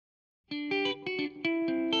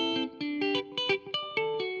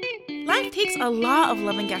Life takes a lot of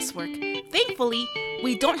love and guesswork. Thankfully,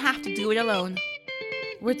 we don't have to do it alone.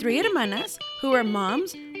 We're three hermanas who are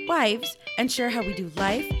moms, wives, and share how we do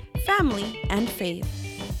life, family, and faith.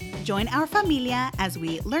 Join our familia as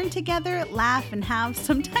we learn together, laugh, and have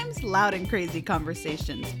sometimes loud and crazy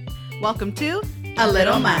conversations. Welcome to A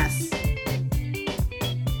Little Más.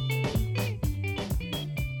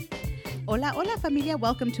 Hola, hola familia.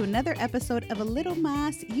 Welcome to another episode of A Little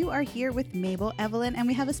Más. You are here with Mabel, Evelyn, and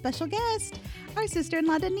we have a special guest, our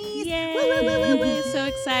sister-in-law, Denise. Yay! Woo, woo, woo, woo, woo. So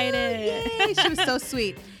excited. Yay! She was so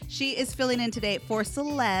sweet. She is filling in today for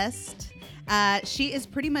Celeste. She is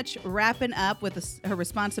pretty much wrapping up with her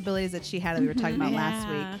responsibilities that she had that we were talking about last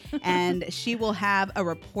week. And she will have a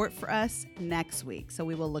report for us next week. So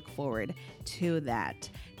we will look forward to that.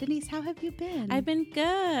 Denise, how have you been? I've been good.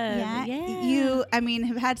 Yeah. You,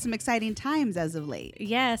 have had some exciting times as of late.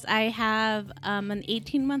 Yes, I have an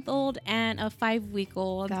 18-month-old and a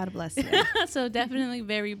 5-week-old. God bless you. So definitely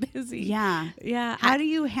very busy. Yeah. Yeah. How do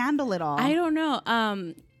you handle it all? I don't know.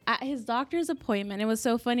 At his doctor's appointment, it was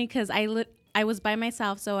so funny because I was by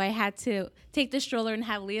myself, so I had to take the stroller and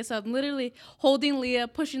have Leah. So I'm literally holding Leah,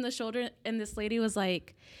 pushing the shoulder, and this lady was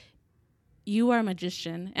like, "You are a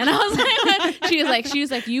magician." And I was like, she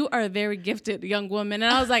was like, "You are a very gifted young woman."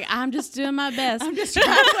 And I was like, "I'm just doing my best. I'm just trying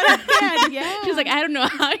what I can." Yeah. She was like, "I don't know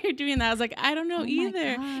how you're doing that." I was like, "I don't know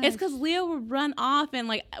either." gosh. It's because Leah would run off and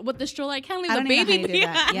like with the stroller, I can't leave the don't even know baby how you do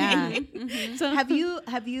that. behind. Yeah. Mm-hmm. So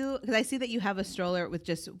Have you, because I see that you have a stroller with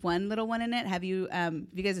just one little one in it. Have you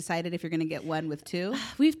guys decided if you're going to get one with two?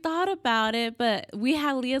 we've thought about it, but we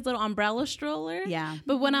have Leah's little umbrella stroller. Yeah.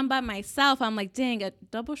 But when I'm by myself, I'm like, dang, a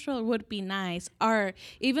double stroller would be nice. Or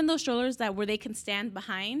even those strollers where they can stand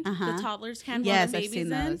behind, the toddlers can while Yes, the I've baby's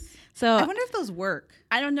seen in. those. So I wonder if those work.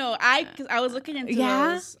 I don't know. Cause I was looking into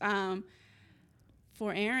those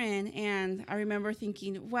for Aaron, and I remember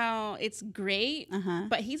thinking, well, it's great,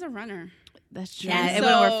 but he's a runner. that's true. Yeah, And it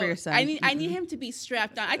wouldn't work for your son. I need him to be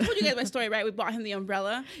strapped on. I told you guys my story, right? We bought him the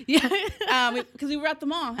umbrella Yeah. because we were at the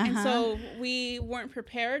mall, and so we weren't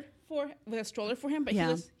prepared with a stroller for him. But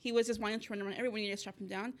he was just wanting to run around everywhere. We needed to strap him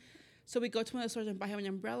down. So we go to one of the stores and buy him an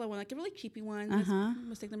umbrella, like a really cheapy one. That's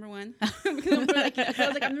mistake number one. Because I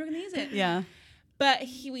was like, I'm never gonna use it. Yeah. But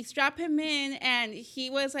we strap him in, and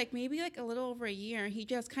he was like maybe like a little over a year. He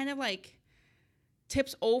just kind of like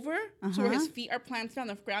tips over to where his feet are planted on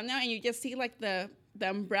the ground now, and you just see like the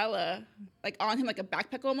umbrella like on him like a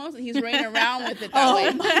backpack almost, and he's running around with it that way.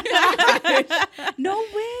 Oh my gosh. No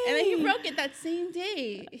way. And then he broke it that same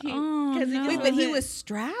day. Wait, but he was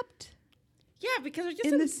strapped? Yeah, because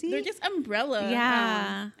In the seat? they're just umbrella.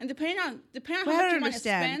 Yeah. And depending on Well, how I much don't you want to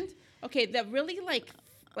understand. spend. Okay, they're really like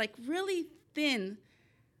really thin.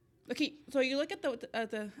 Okay, so you look at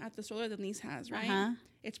the stroller that Denise has, right?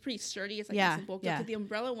 It's pretty sturdy. It's like nice and bulky. Yeah. Okay, the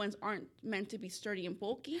umbrella ones aren't meant to be sturdy and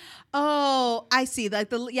bulky. Oh, I see.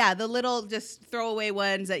 Like the little just throwaway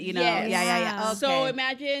ones that you know. Yes. Yeah. Okay. So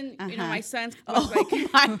imagine, my son's was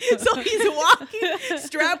So he's walking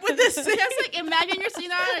strapped with this. just like imagine you're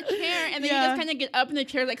sitting on a chair and then you just kind of get up and the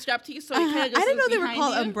chair like strapped to you, so you kind of just I didn't know they were behind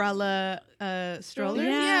called you. umbrella strollers.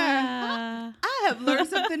 Yeah. I have learned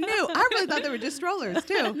something new. I really thought they were just strollers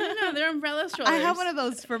too. No, they're umbrella strollers. I have one of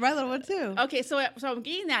those for my little one too. Okay, so I'm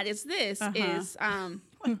getting that is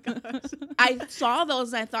I saw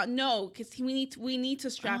those and I thought no, because we need to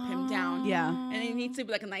strap him down. Yeah. And it needs to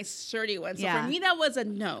be like a nice sturdy one. So Yeah. for me that was a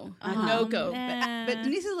no go. But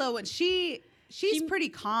Denise's little one, she's pretty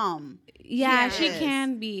calm. Yeah, She she is.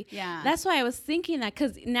 can be. Yeah. That's why I was thinking that,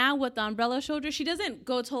 because now with the umbrella shoulder, she doesn't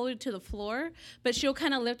go totally to the floor, but she'll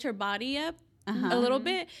kind of lift her body up a little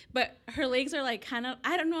bit, but her legs are like kind of,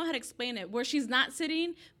 I don't know how to explain it, where she's not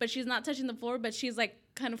sitting, but she's not touching the floor, but she's like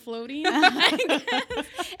kind of floating.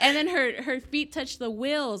 And then her feet touch the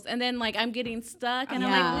wheels, and then like I'm getting stuck, and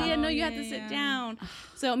I'm like, Leah, no, you have to sit down.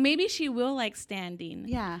 So maybe she will like standing.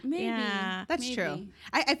 Yeah. Maybe. Yeah. That's true.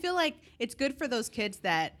 I feel like it's good for those kids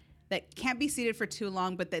that can't be seated for too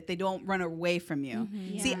long, but that they don't run away from you.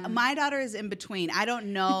 See, my daughter is in between. I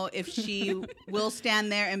don't know if she will stand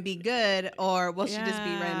there and be good, or will she just be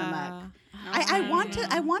running amok. I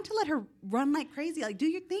want to let her run like crazy. Like, do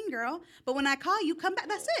your thing, girl. But when I call you, come back.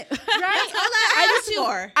 That's it. Right? That's all I ask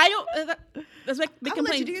for. I don't. That's like the I'll complaint.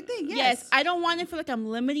 let you do your thing. Yes. I don't want to feel like I'm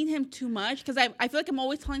limiting him too much, because I feel like I'm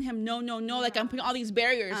always telling him no. Like I'm putting all these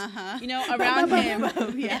barriers, around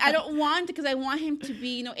him. Yeah. And I don't want to, because I want him to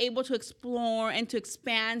be, able to explore and to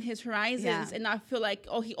expand his horizons and not feel like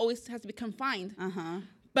he always has to be confined.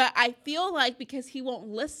 But I feel like because he won't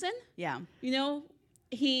listen, Yeah.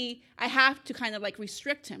 I have to kind of like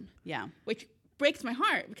restrict him. Yeah. Which breaks my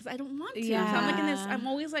heart because I don't want to. So I'm like in this. I'm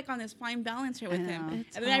always like on this fine balance here with him.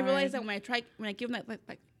 It's and then I realized hard. that when I give him that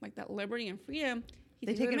like that liberty and freedom,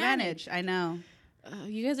 They take advantage. I know.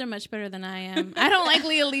 You guys are much better than I am. I don't like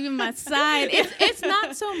Leah leaving my side. It's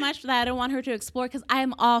not so much that I don't want her to explore because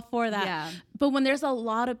I'm all for that. Yeah. But when there's a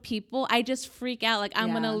lot of people, I just freak out. Like, I'm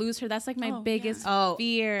Yeah. going to lose her. That's like my biggest Oh,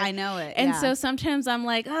 fear. I know it. And yeah. so sometimes I'm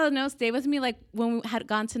like, oh, no, stay with me. Like when we had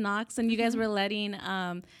gone to Knox and you guys were letting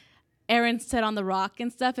Aaron sit on the rock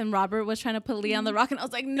and stuff, and Robert was trying to put Leah on the rock, and I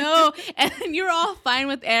was like, no. And you're all fine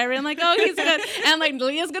with Aaron. Like, oh, he's good. And I'm like,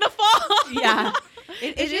 Leah's going to fall. Yeah.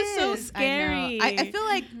 It's just so scary. I feel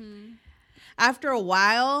like after a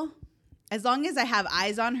while, as long as I have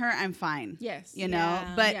eyes on her, I'm fine. Yes. You know,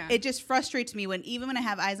 Yeah. but Yeah. it just frustrates me even when I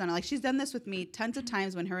have eyes on her. Like, she's done this with me tons of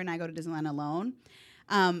times when her and I go to Disneyland alone.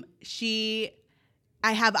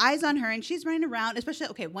 I have eyes on her and she's running around, especially,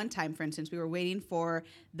 okay, one time, for instance, we were waiting for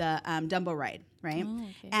the Dumbo ride, right? Oh,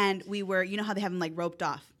 okay. And we were, you know how they have them like roped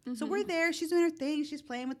off. So we're there, she's doing her thing, she's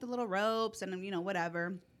playing with the little ropes and, you know,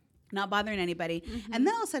 whatever. Not bothering anybody. And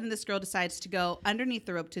then all of a sudden this girl decides to go underneath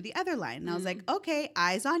the rope to the other line. And I was like, okay,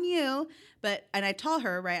 eyes on you. And I told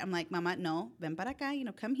her, right, I'm like, Mama, no, ven para acá, you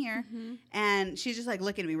know, come here. And she's just like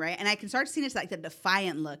looking at me, right? And I can start seeing it's like the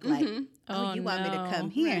defiant look, like, oh, you want me to no. come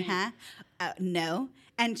here, huh? No.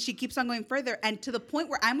 And she keeps on going further. And to the point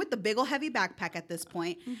where I'm with the big old heavy backpack at this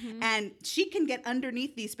point, and she can get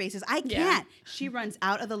underneath these spaces. I can't. She runs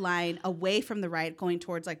out of the line, away from the ride, going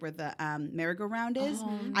towards like where the merry-go-round is.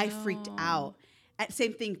 Oh, I freaked out.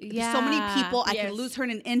 Same thing. There's Yeah. so many people. I Yes. can lose her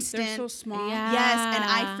in an instant. They're so small. Yeah. Yes, and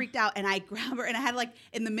I freaked out, and I grabbed her, and I had like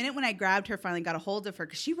in the minute when I grabbed her, finally got a hold of her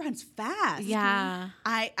because she runs fast. Yeah.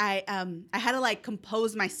 I had to like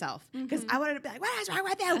compose myself because I wanted to be like, what is wrong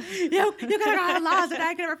with you? You gotta go on laws, and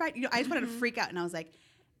I can never fight. You know, I just wanted to freak out, and I was like,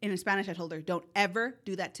 in Spanish, I told her, don't ever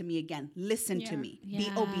do that to me again. Listen to me. Be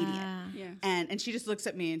obedient. Yeah. And she just looks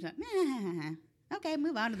at me and she's like, okay,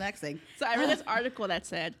 move on to the next thing. So I read this article that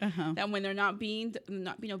said Uh-huh. that when they're not being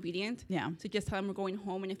obedient, Yeah. to just tell them we're going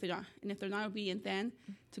home, and if they're not obedient, then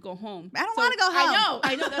to go home. I don't wanna go home.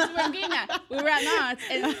 I know. That's what I'm getting at. We were at Knott's,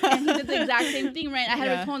 and he did the exact same thing, right? I had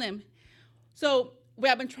already told him. So what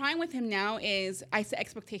I've been trying with him now is I set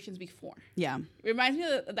expectations before. Yeah. It reminds me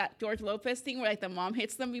of that George Lopez thing where like the mom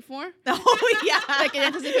hits them before. Oh, yeah. Like in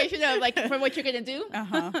anticipation of like for what you're gonna do,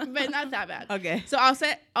 but not that bad. Okay. So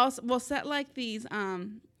we'll set like these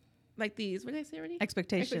what did I say already?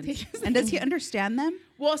 Expectations. And does he understand them?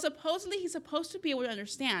 Well, supposedly he's supposed to be able to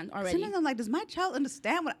understand already. Sometimes I'm like, does my child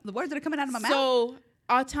understand what the words that are coming out of my mouth? So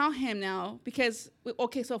I'll tell him now because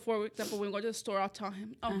so for example, when we go to the store, I'll tell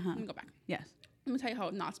him. Oh, let me go back. Yes. Let me tell you how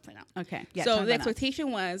Knott's playing out. Okay. Yeah, So talk the about us.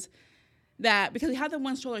 expectation was that because we have the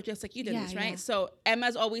one stroller just like you did this, right? yeah. So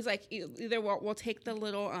Emma's always like either we'll take the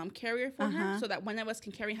little carrier for her so that one of us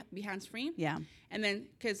can be hands free. Yeah. And then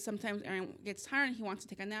because sometimes Aaron gets tired and he wants to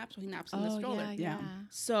take a nap, so he naps in the Oh, stroller. Yeah.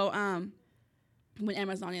 So when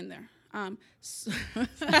Emma's not in there. So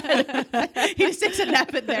He just takes a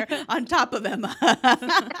nap in there on top of Emma.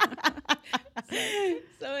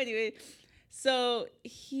 so anyway, so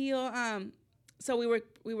he'll so we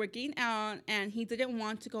were getting out and he didn't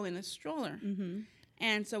want to go in the stroller.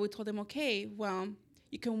 And so we told him, okay, well,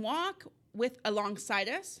 you can walk alongside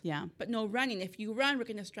us, Yeah. but no running. If you run, we're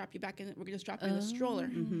gonna strap you back in. We're gonna strap you in the stroller.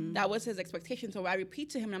 That was his expectation. So I repeat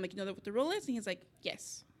to him, and I'm like, you know what the rule is? And he's like,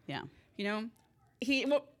 yes. Yeah. You know,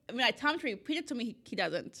 I tell him to repeat it to me. He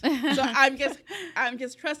doesn't. So I'm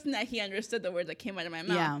just trusting that he understood the words that came out of my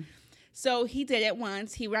mouth. Yeah. So he did it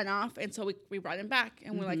once. He ran off, and so we brought him back,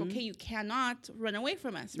 and we're like, okay, you cannot run away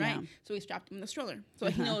from us, right? Yeah. So we strapped him in the stroller, so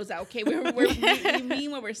he knows that okay, we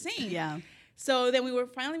mean what we're saying. Yeah. So then we were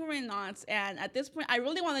in Knott's, and at this point, I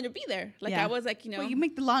really wanted to be there. Like Yeah. I was like, Well, you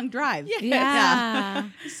make the long drive. Yeah. Yeah.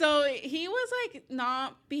 So he was like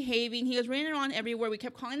not behaving. He was running around everywhere. We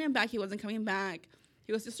kept calling him back. He wasn't coming back.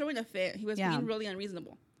 He was just throwing a fit. He was being really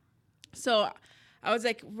unreasonable. So I was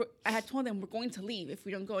like, I had told them we're going to leave if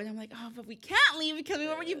we don't go. And I'm like, oh, but we can't leave because we've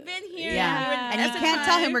already been here. Yeah. We were And you at the can't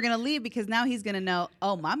tell him time. we're going to leave because now he's going to know,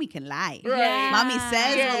 oh, mommy can lie. Right. Yeah. Mommy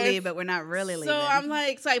says Yes. we'll leave, but we're not really leaving. So I'm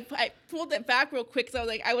like, I pulled it back real quick. So I was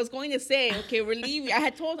like, I was going to say, okay, we're leaving.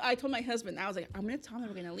 I told my husband, I was like, I'm going to tell him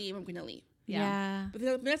we're going to leave. I'm going to leave. Yeah.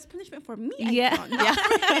 But that's punishment for me. Yeah. I thought, not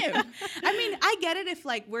for him. I mean, I get it if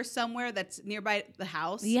like we're somewhere that's nearby the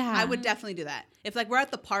house. Yeah. I would definitely do that. If like we're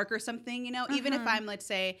at the park or something, you know, even if I'm, let's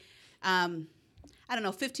say, I don't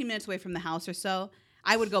know, 15 minutes away from the house or so,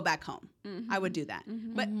 I would go back home. I would do that.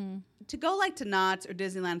 But to go like to Knott's or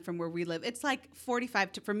Disneyland from where we live, it's like 45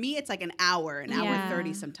 for me, it's like an hour Yeah.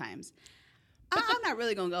 30 sometimes. I'm not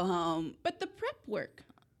really going to go home. But the prep work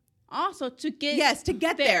also to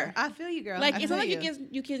get there. I feel you, girl. Like, I it's feel not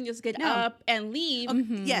like you can just get No. up and leave.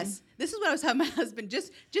 Yes, this is what I was telling my husband.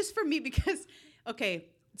 Just for me, because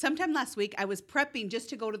sometime last week I was prepping just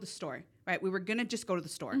to go to the store. Right, we were gonna just go to the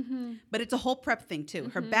store, but it's a whole prep thing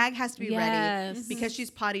too. Her bag has to be ready because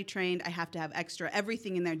she's potty trained. I have to have extra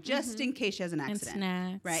everything in there just in case she has an accident. And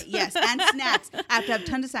snacks. Right? Yes, and snacks. I have to have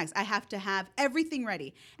tons of snacks. I have to have everything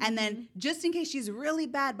ready, and then just in case she's really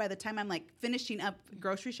bad, by the time I'm like finishing up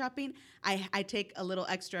grocery shopping, I take a little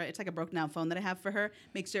extra. It's like a broken down phone that I have for her.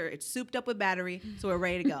 Make sure it's souped up with battery, so we're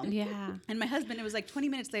ready to go. Yeah. And my husband, it was like 20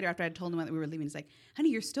 minutes later after I told him that we were leaving. He's like, "Honey,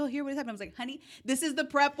 you're still here? What is happening?" I was like, "Honey, this is the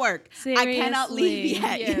prep work. I cannot leave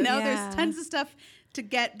yet. Yeah. You know, there's tons of stuff to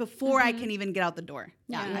get before I can even get out the door."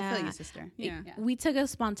 Yeah, I feel you, sister. Yeah. We took a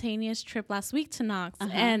spontaneous trip last week to Knox,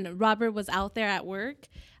 and Robert was out there at work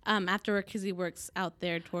after work because he works out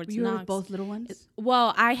there towards You were Knox. with both little ones?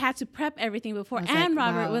 Well, I had to prep everything before, and like,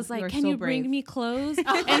 Robert wow, was you like, are "Can so you brave." bring me clothes?"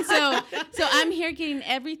 And so I'm here getting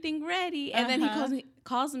everything ready, and then he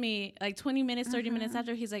calls me like 20 minutes, 30 minutes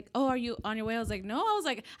after. He's like, "Oh, are you on your way?" I was like, "No." I was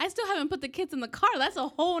like, "I still haven't put the kids in the car. That's a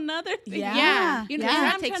whole nother thing." Yeah. You know,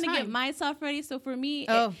 Yeah. I'm It takes trying to get time. myself ready. So for me,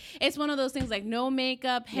 Oh. it's one of those things like no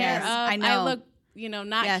makeup, hair Yes, up. I know. look,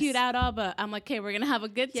 not cute at all, but I'm like, okay, we're gonna have a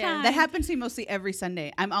good time. That happens to me mostly every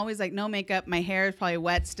Sunday. I'm always like, no makeup. My hair is probably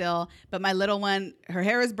wet still, but my little one, her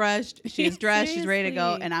hair is brushed. She's dressed. She's ready to go.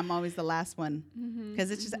 Seriously. And I'm always the last one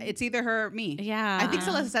because it's either her or me. Yeah. I think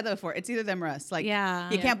Celeste said that before. It's either them or us. Like,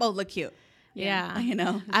 Yeah. you can't both look cute. Yeah. You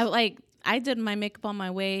know? I did my makeup on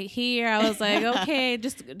my way here. I was like, okay,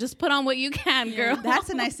 just put on what you can, girl.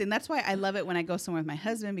 That's a nice thing. That's why I love it when I go somewhere with my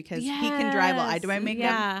husband because he can drive while I do my Yes. makeup.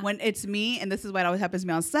 Yeah. When it's me, and this is what always happens to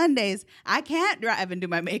me on Sundays, I can't drive and do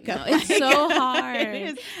my makeup. It's so hard. It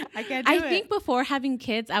is. I can't do it. I think before having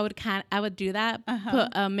kids, I would do that,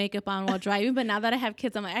 put makeup on while driving. But now that I have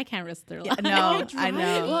kids, I'm like, I can't risk their life. No, I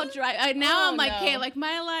know. Well, drive. Now I'm like, no. okay, like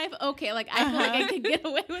my life, okay, like I feel like I could get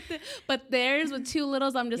away with it. But theirs with two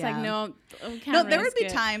littles, I'm just like, no, I can't There would risk be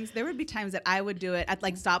it. times. There would be times that I would do it at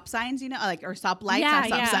like stop signs, or stop lights, Yeah, not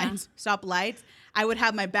stop yeah. signs, stop lights. I would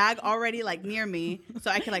have my bag already like near me,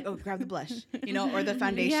 so I could like grab the blush, or the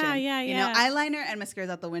foundation. Yeah. Eyeliner and mascara's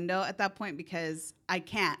out the window at that point because I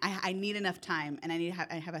can't. I need enough time, and I need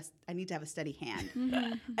to have a steady hand.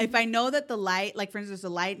 If I know that the light, like for instance,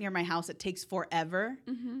 there's a light near my house, it takes forever.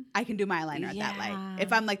 I can do my eyeliner at that light.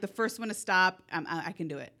 If I'm like the first one to stop, I can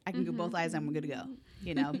do it. I can do both eyes. I'm good to go.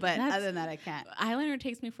 But other than that, I can't. Eyeliner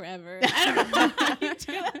takes me forever. I don't know how you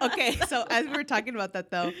do that. Okay, so as we were talking about that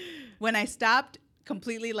though, when I stopped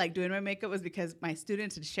completely like doing my makeup was because my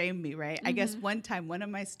students had shamed me, right? I guess one time one of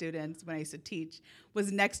my students, when I used to teach,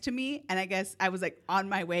 was next to me, and I guess I was like on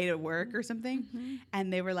my way to work or something,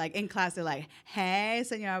 and they were like in class, they're like, "Hey,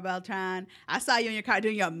 Senora Beltran, I saw you in your car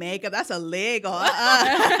doing your makeup. That's illegal."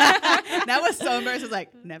 That was so embarrassing. I was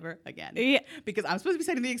like, never again, because I'm supposed to be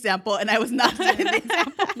setting the example, and I was not setting the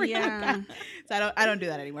example for you guys. So I don't do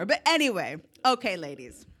that anymore. But anyway, okay,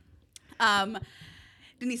 ladies.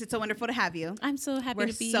 Denise, it's so wonderful to have you. I'm so happy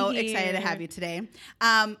to be here. We're so excited to have you today.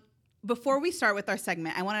 Before we start with our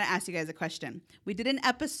segment, I wanted to ask you guys a question. We did an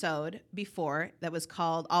episode before that was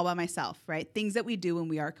called All By Myself, right? Things that we do when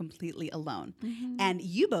we are completely alone. And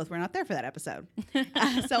you both were not there for that episode.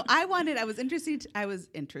 So I was interested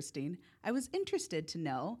to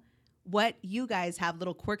know what you guys have,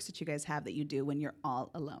 little quirks that you guys have that you do when you're all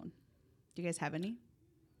alone. Do you guys have any?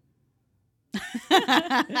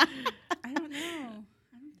 I don't know.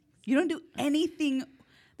 You don't do anything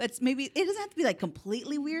that's maybe, it doesn't have to be like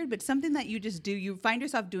completely weird, but something that you just do, you find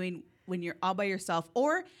yourself doing when you're all by yourself.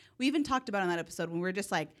 Or we even talked about on that episode when we're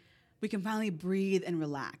just like, we can finally breathe and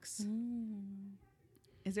relax.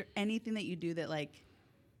 Is there anything that you do that like,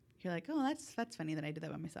 you're like, oh, that's funny that I did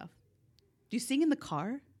that by myself? Do you sing in the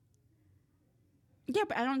car? Yeah,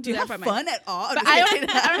 but I don't Do do you that have by fun at all? But I don't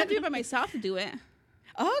have to do it by myself to do it.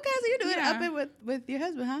 Oh, okay, so you're doing Yeah. it up with your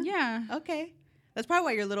husband, huh? Yeah. Okay. That's probably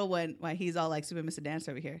why your little one, why he's all like super Mr.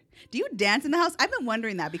 Dancer over here. Do you dance in the house? I've been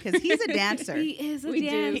wondering that because he's a dancer. He is a We do.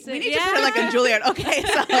 dancer. We need to put it like a Juilliard. Okay,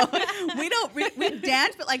 so we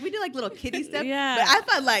dance, but like we do like little kiddie stuff. Yeah. But I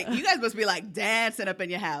felt like you guys must be like dancing up in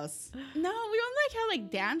your house. No, we don't like have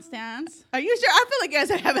like dance. Are you sure? I feel like you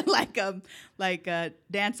guys are having like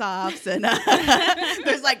dance offs and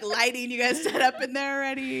there's like lighting you guys set up in there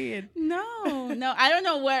already. And No, I don't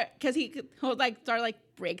know where because he'll like start like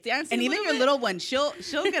break dancing. even a your little little one, she'll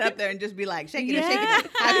get up there and just be like shaking it, shaking Yeah,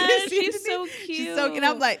 it. Have you seen she's it? so She's so, and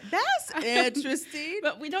I'm like, that's interesting. bit.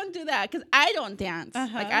 But we don't do that because I don't dance.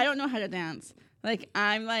 Uh-huh. Like I don't know how to dance. Like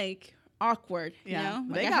I'm like awkward. Yeah, You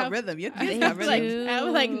know? they Like, got rhythm. You They got rhythm. do. I have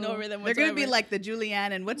like no rhythm. They're gonna be whatsoever. like the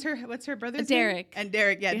Julianne and what's her brother's Derek. name? And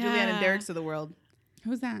Derek. Yeah, Julianne and Yeah. Derek's of the world.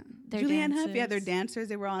 Who's that? They're Julianne Hough. Yeah, they're dancers. dancers.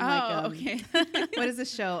 They were on Oh, like okay. what is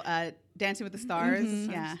this show? Dancing with the Stars.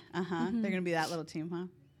 Mhm. Yeah. They're gonna be that little team, huh?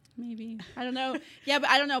 Maybe. I don't know. Yeah, but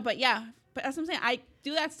I don't know. But yeah, but that's what I'm saying. I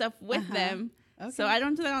do that stuff with them. Okay. So I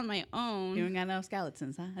don't do that on my own. You ain't got no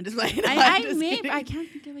skeletons, huh? I'm just like I can't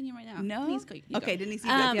think of any right now. No. Please go. You Okay, go. Denise. You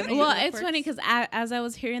do you have any Well, little it's funny quirks? because as I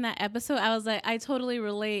was hearing that episode, I was like, I totally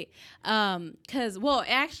relate. Because, it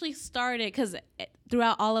actually started because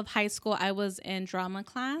throughout all of high school, I was in drama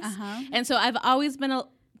class. And so I've always been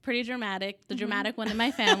pretty dramatic, the dramatic one in my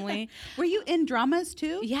family. Were you in dramas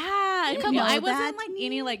too? Yeah, a couple. know I that, wasn't like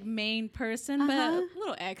any like main person, but a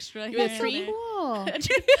little extra. Here That's and so there. cool.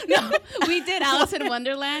 No, we did Alice in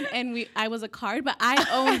Wonderland, and I was a card, but I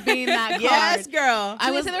owned being that card. Yes, girl. I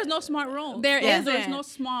would say there's no smart roles. There There's isn't. no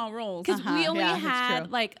small roles. Because we only Yeah, that's had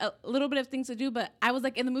true. like a little bit of things to do, but I was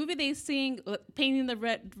like in the movie they sing painting the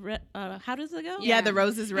red how does it go? Yeah, the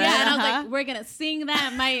rose is red. Yeah, and I was like, we're gonna sing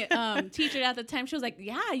that. My teacher at the time, she was like,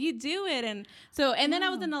 "Yeah, you do it." And so, and then I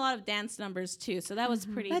was in a lot of dance numbers too, so that was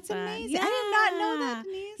pretty. That's fun. amazing. I did not know that,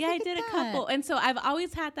 Denise. Yeah, Look I at did a that. couple, and so I've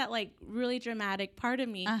always had that like really dramatic part of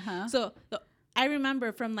me. So I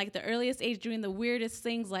remember from like the earliest age doing the weirdest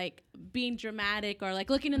things, like being dramatic or like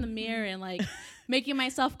looking in the mirror and like making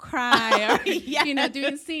myself cry or you know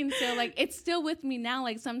doing scenes. So like it's still with me now.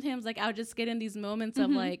 Like sometimes like I'll just get in these moments of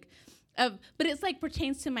like but it's like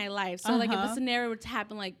pertains to my life. So like if a scenario were to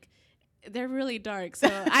happen, like they're really dark. So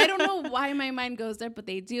I don't know why my mind goes there, but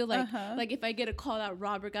they do. Like if I get a call that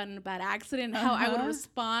Robert got in a bad accident, how I would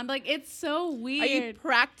respond. Like it's so weird. Are you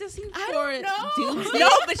practicing for I don't know. doomsday? No,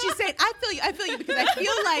 but she's saying I feel you because I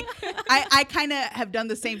feel like I kind of have done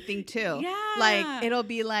the same thing too. Yeah. Like it'll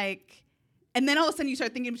be like, and then all of a sudden you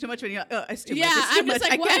start thinking too much when you're like, oh, it's too Yeah, much. It's too I'm just much.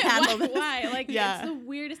 like, I can't handle why? this. Why? Like, Yeah. it's the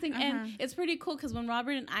weirdest thing. And it's pretty cool because when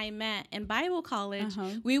Robert and I met in Bible college, Uh-huh.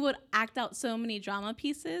 we would act out so many drama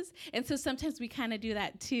pieces. And so sometimes we kind of do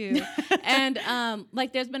that too. And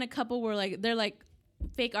like, there's been a couple where like, they're like,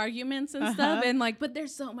 fake arguments and stuff and like but they're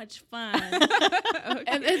so much fun.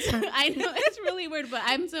 And it's I know it's really weird, but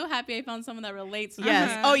I'm so happy I found someone that relates with Yes.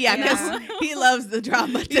 me. Oh yeah, because he loves the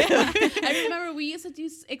drama too. I remember we used to do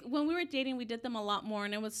when we were dating, we did them a lot more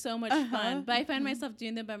and it was so much fun, but I find myself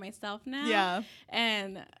doing them by myself now. Yeah.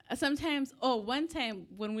 And sometimes one time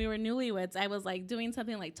when we were newlyweds, I was like doing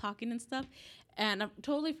something like talking and stuff and I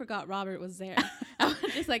totally forgot Robert was there. I was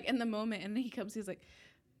just like in the moment and then he comes, he's like,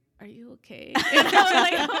 are you okay? And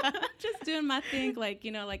I was like, just doing my thing, like,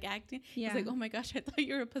 you know, like acting. Yeah. He's like, oh my gosh, I thought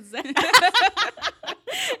you were possessed.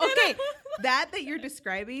 Okay, that you're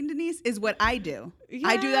describing, Denise, is what I do.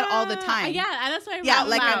 I do that all the time. Yeah, that's why I Yeah, out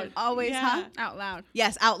like loud. I'm always, Yeah. Out loud.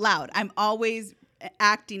 Yes, out loud. I'm always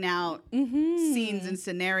acting out Mm-hmm. scenes and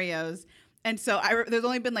scenarios. And so there's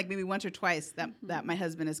only been like maybe once or twice that my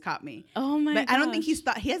husband has caught me. Oh my But I don't think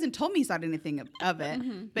gosh. he hasn't told me he's thought anything of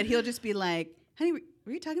it. But he'll just be like, honey,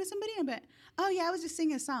 were you talking to somebody? I'm like, oh yeah, I was just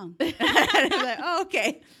singing a song. And I'm like, oh,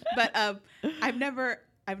 okay. But I've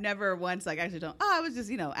never once like actually told, I was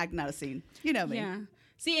just, acting out a scene. You know me. Yeah.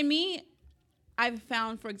 See, in me, I've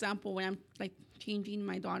found, for example, when I'm like changing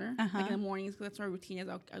my daughter, like in the mornings, because that's our routine is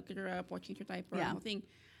I'll get her up, or change her diaper, and the whole thing.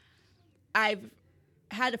 I've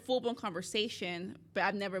had a full-blown conversation, but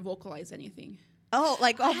I've never vocalized anything. Oh,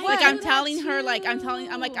 like, oh, I what? Like I'm that telling her, like I'm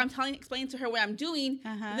too. explaining to her what I'm doing,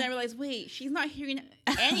 and then I realize, wait, she's not hearing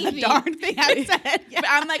the anything. darn thing I said. Yeah. But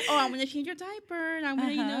I'm like, oh, I'm gonna change your diaper, and I'm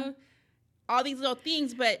gonna, all these little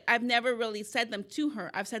things, but I've never really said them to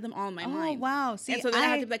her. I've said them all in my mind. Oh, wow. See, And so then I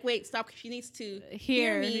have to be like, wait, stop, 'cause she needs to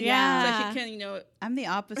hear me, yeah. so she can, I'm the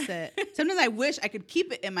opposite. Sometimes I wish I could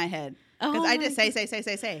keep it in my head because Oh I my just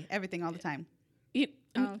say everything all the time.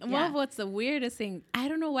 Well, what's the weirdest thing? I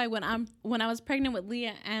don't know why when I was pregnant with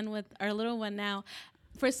Leah and with our little one now,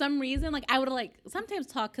 for some reason, like I would like sometimes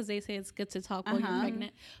talk because they say it's good to talk while you're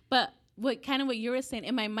pregnant. But what you were saying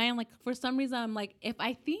in my mind, like for some reason, I'm like, if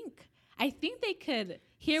I think they could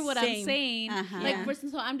hear what I'm Same. saying. Like Yeah.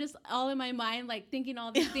 so I'm just all in my mind, like thinking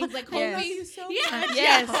all these things, like Yes. hoping, you so yeah, much.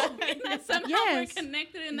 Yes. hoping that somehow Yes. we're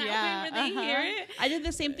connected in that Yeah. way where they hear it. I did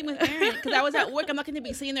the same thing with Aaron because I was at work. I'm not going to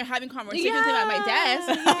be sitting there having conversations Yeah. at my desk,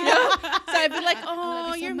 So I'd be like, "Oh,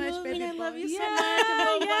 you so you're much, moving. baby I love boy." you so Yeah, much." And blah,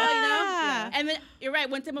 blah, blah, yeah. And then you're right.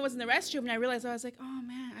 One time I was in the restroom and I realized I was like, "Oh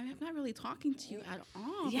man, I'm not really talking to you at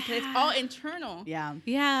all because it's Yeah. all internal." Yeah.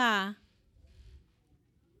 Yeah.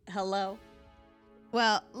 Hello.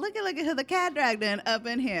 Well, look at who the cat dragged in up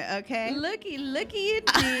in here, okay? Looky Look who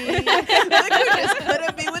just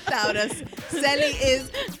couldn't be without us. Sally is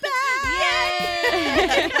back.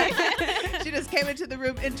 She just came into the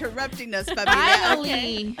room interrupting us.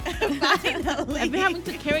 Finally. Finally. I've been having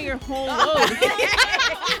to carry your whole load.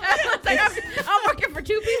 It's like I'm working for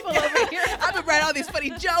 2 people over here. I've been writing all these funny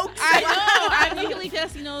jokes. I know. I'm usually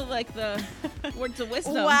just, like the words of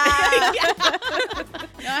wisdom. Wow. No,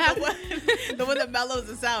 I have The one that mellows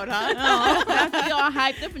us out, huh? I have to be all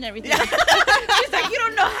hyped up and everything. She's like, you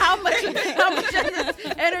don't know how much of this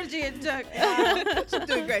energy it took. She's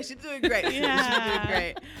doing great. She's doing great. She's doing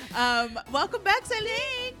great. Welcome back,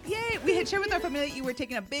 Celine. Yay. We had shared with our family that you were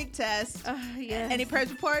taking a big test. Yes. Any prayers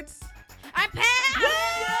reports? I passed.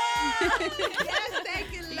 Yes,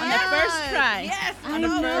 thank you, Leah. On the first try. Yes. On the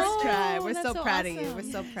I first know. try. We're That's so so proud of you. awesome. We're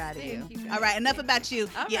so proud of you. Thank you, All right, enough about you.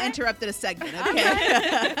 All You right. interrupted a segment,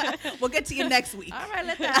 okay? We'll get to you next week. All right,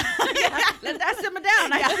 let that simmer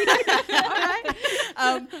down.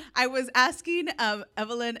 All right. I was asking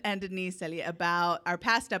Evelyn and Denise Celia about our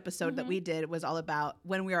past episode that we did was all about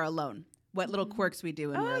when we are alone. What little quirks we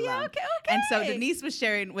do when we're alone. okay. And so Denise was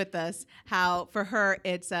sharing with us how for her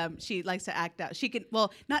it's she likes to act out. She can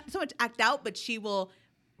not so much act out, but she will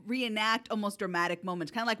reenact almost dramatic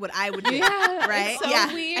moments, kind of like what I would do, right? it's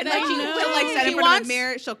so weird. And I then she'll like stand in She front of wants- the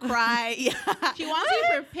mirror, she'll cry. Yeah. She wants to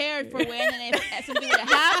be prepared for when and if something would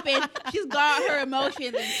happen. She's got her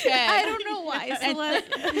emotions in check. I don't know why.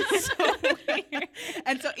 It's so weird.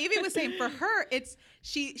 And so Evie was saying for her, it's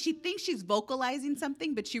she thinks she's vocalizing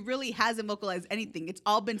something, but she really hasn't vocalized anything. It's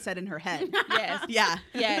all been said in her head. Yes. Yeah.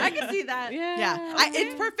 Yes. I can see that. Yeah.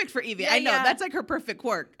 It's perfect for Evie. Yeah, I know. yeah. That's like her perfect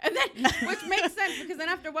quirk. And then, which makes sense because then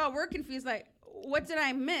after a while we're confused. Like, what did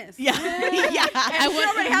I miss? Yeah. Yeah. And she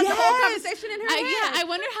already has the whole conversation in her head. I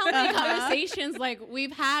wonder how many conversations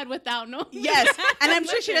we've had without knowing. Yes. And I'm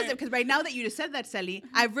sure she doesn't, because right now that you just said that, Sally,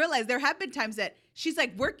 I've realized there have been times that she's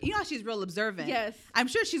like you know how she's real observant. Yes. I'm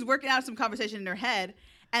sure she's working out some conversation in her head.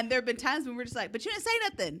 And there have been times when we're just like, but you didn't say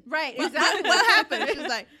nothing. Right, What- exactly. What happened? She's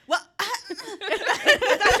like, well, That's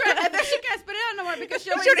right. And then she can't spit it out no more because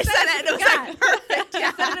she already, she already said it. And it was forgot. like perfect.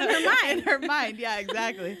 Yeah. Said it in her mind. In her mind. Yeah,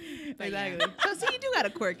 exactly. Exactly. So see, you do got a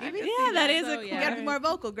quirk. Evie. Yeah, that is So, a cool. You gotta be more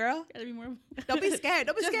vocal, girl. Gotta be more. Don't be scared.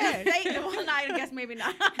 Don't be Just scared. say it. Well, no, I guess maybe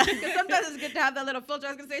not. Because sometimes it's good to have that little filter.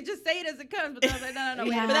 I was going to say, just say it as it comes. But then I was like, no.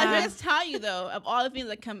 Wait a Yeah. But minute. that just tell you though, of all the things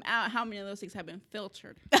that come out, how many of those things have been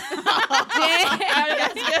filtered?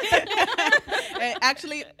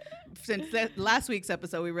 Actually, since last week's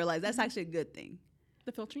episode, we realized that's actually a good thing.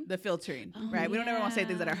 The filtering? The filtering, right? We don't ever want to say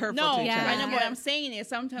things that are hurtful No, to each yeah. other. I know. What I'm saying is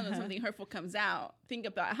sometimes when something hurtful comes out, think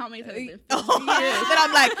about how many times it's been Oh, filtered. then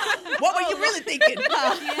I'm like, what were you really thinking?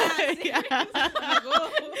 That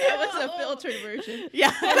was a filtered version. Yeah.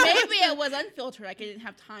 Or maybe it was unfiltered. Like I didn't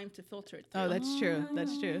have time to filter it. Oh, that's true.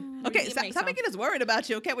 That's true. Oh. Okay, It stop makes sense. making us worried about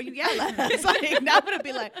you. Okay, when you yell at us, like now I'm gonna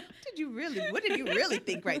be like, what did you really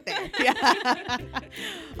think right there? Yeah.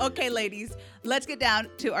 Okay, ladies, let's get down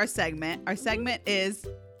to our segment. Our segment is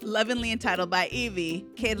lovingly entitled by Evie,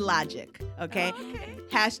 Kid Logic. Okay.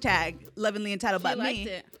 Hashtag lovingly entitled by She liked me.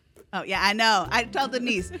 it. Oh yeah, I know. I told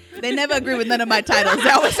Denise they never agree with none of my titles. They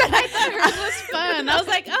always say, Hers was fun. I was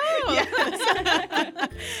like, oh.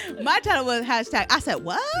 my title was hashtag. I said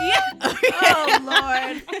what? Oh,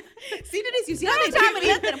 Lord. See, Denise, you see No how they time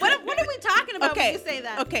treat and me? listen. What are we talking about when you say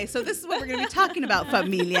that? Okay, so this is what we're going to be talking about,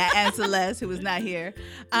 Familia and Celeste, who is not here.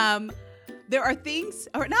 There are things,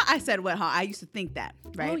 or not I said what, huh? I used to think that,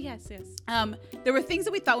 right? Oh, yes. There were things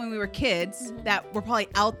that we thought when we were kids that were probably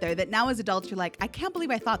out there that now as adults you're like, I can't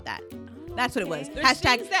believe I thought that. That's what it was. There's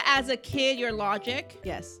Hashtag, things that as a kid, your logic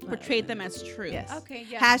yes. portrayed them as true. Yes. Okay,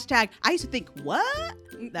 yeah. Hashtag, I used to think, what?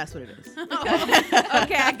 That's what it is. Okay,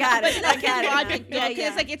 I got it. I That's got it. logic, though, Yeah, 'cause yeah.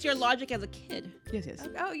 it's like it's your logic as a kid. Yes, yes.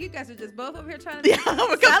 Oh, you guys are just both over here trying to Yeah, we're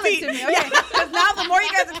sell it complete. to me. Okay. Because now the more you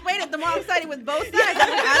guys explain it, the more I'm siding with both sides. I'm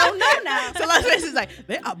like, I don't know now. So last is like,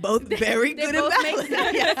 they are both very They good both and make valid.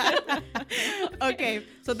 sense. Yeah. Okay,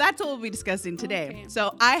 so that's what we'll be discussing today. Okay.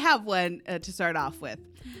 So I have one to start off with.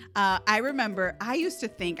 I remember I used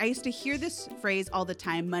to hear this phrase all the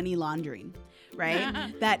time, money laundering,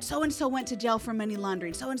 right? That so-and-so went to jail for money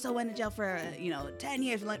laundering. So-and-so went to jail for, 10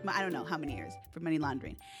 years. I don't know how many years for money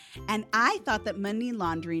laundering. And I thought that money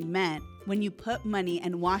laundering meant when you put money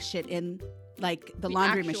and wash it in like the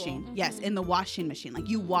laundry actual. machine. Yes, in the washing machine. Like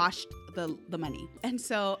you washed the money. And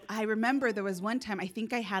so I remember there was one time, I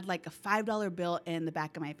think I had like a $5 bill in the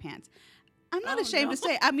back of my pants. I'm not ashamed to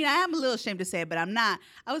say. I mean, I am a little ashamed to say it, but I'm not.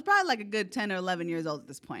 I was probably like a good 10 or 11 years old at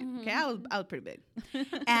this point. Okay, I was pretty big.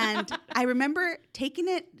 And I remember taking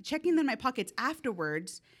it, checking in my pockets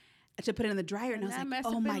afterwards to put it in the dryer, and I was that like, must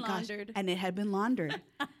 "Oh have my been gosh!" laundered. And it had been laundered.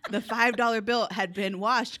 The $5 bill had been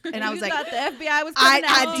washed, and I was You like, thought the FBI was coming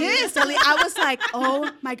I out. did, Sully. I was like,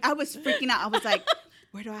 oh my, I was freaking out. I was like,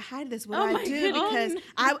 where do I hide this? What Oh do my I do? goodness.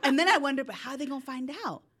 Because and then I wondered, but how are they gonna find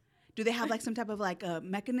out? Do they have like some type of like a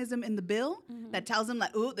mechanism in the bill that tells them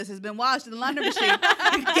like, ooh, this has been washed in the laundry machine.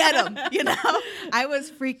 Get them, you know? I was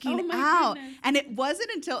freaking out. goodness. And it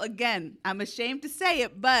wasn't until, again, I'm ashamed to say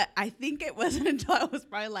it, but I think it wasn't until I was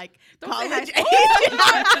probably like college age.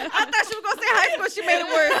 I thought she was gonna say high school. She made it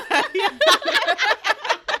worse.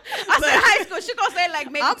 I said high school. She gonna say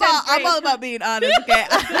like maybe 10th grade. I'm all about being honest, okay?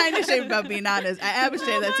 I ain't ashamed about being honest. I am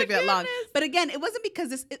ashamed that it took me that long. But again, it wasn't because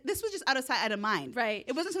this was just out of sight, out of mind. Right.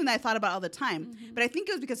 It wasn't something that I thought about all the time. But I think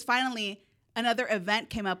it was because finally another event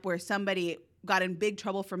came up where somebody got in big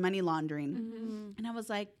trouble for money laundering. And I was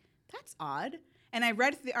like, that's odd. And I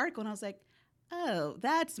read the article and I was like, oh,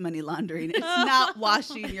 that's money laundering. It's not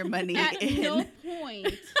washing your money At in. no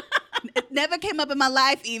point. It never came up in my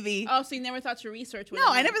life, Evie. Oh, so you never thought to research? No,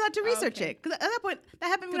 I never thought to research it. Because at that point, that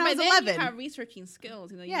happened when I was 11. You have researching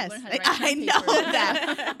skills. You know, Yes, you learn how to write I term know papers.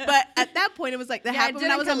 that. But at that point, it was like that Yeah, it happened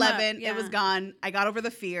when I was didn't come up. 11. It was Yeah. gone. I got over the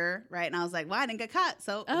fear, right? And I was like, well, I didn't get caught,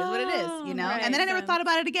 so it is what it is, you know? right. And then I never Sense. thought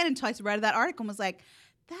about it again until I read that article and was like,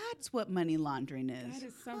 that's what money laundering is. That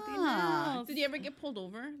is something Huh. else. Did you ever get pulled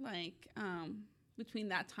over, like, between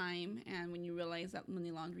that time and when you realized that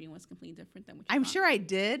money laundering was completely different than what you I'm thought? sure I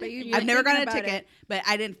did. But you I've weren't never gotten a thinking about ticket, but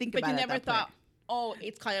I didn't think But about you it. never at that point. thought, oh,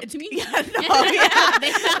 it's caught up to me? Yeah, no, yeah.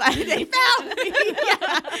 they found me.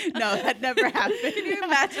 Yeah. No, that never happened. Can you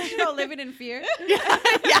imagine living in fear? Yeah.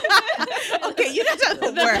 Okay, you guys are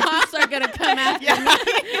the The worst. cops are gonna come after me.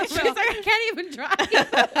 She's like, I can't even drive.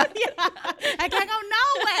 Yeah. I can't go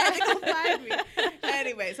nowhere. They gonna find me.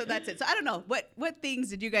 Anyway, so that's it. So I don't know. What things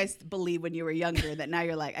did you guys believe when you were younger that now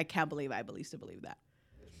you're like, I can't believe I used to believe that?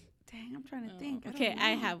 Dang, I'm trying to think. Okay,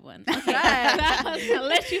 I have one. Okay. I'll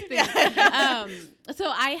let you think. So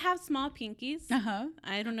I have small pinkies. Uh-huh.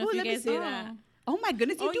 I don't know Oh, if you let me guys see. do that. Oh my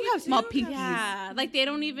goodness, you Oh, do you have small do pinkies. Yeah, like they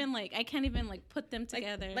don't even like. I can't even like put them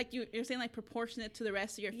together. Like you're saying, like proportionate to the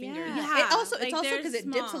rest of your fingers. Yeah. It also, like, it's also they're because it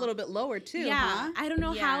dips a small. little bit lower too. yeah, Huh? I don't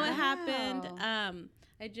know how it Yeah. happened.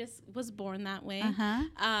 I just was born that way. Uh-huh.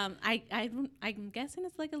 I'm guessing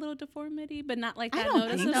it's like a little deformity, but not like I that don't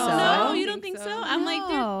noticeable. think so. No, I don't you don't think so? I'm like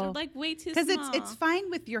No. they're like way too Because small. it's fine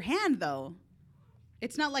with your hand though.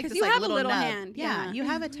 It's not like 'Cause this you like have a little little nub. hand, Yeah, yeah. you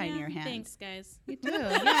have a tinier hand. Thanks, guys. You do.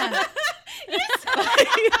 Yeah.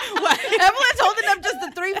 Evelyn's holding up just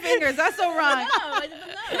the 3 fingers. That's so wrong. No, I didn't know.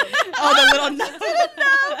 Oh, the little nub.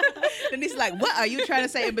 Then he's like, "What are you trying to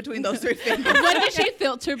say in between those 3 fingers?" What did she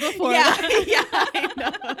filter before? Yeah, yeah, I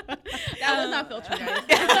know. That was not filtered, guys.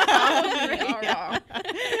 That was all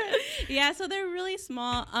wrong. Yeah, so they're really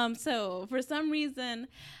small. So for some reason,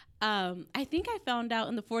 I think I found out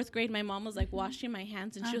in the 4th grade, my mom was like washing my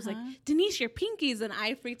hands and she was like, Denise, your pinkies. And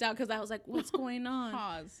I freaked out because I was like, what's going on?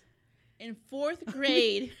 Pause. In 4th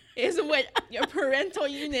grade is when your parental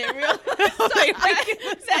unit realized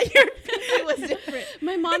that your pinky was different.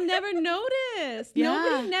 My mom never noticed. Yeah.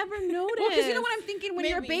 Nobody never noticed. Well, because you know what I'm thinking? When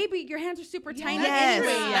you're a Maybe. baby, your hands are super tiny. Yes.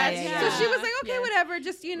 anyway. Yeah. So she was like, okay, Yes. whatever.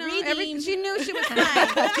 Just, you know, everything. Redeemed. She knew she was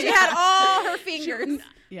fine. She had all her fingers.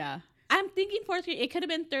 Yeah, I'm thinking 4th grade. It could have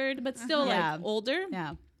been 3rd, but still Yeah. like older.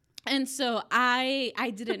 yeah. And so I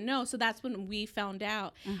didn't know. So that's when we found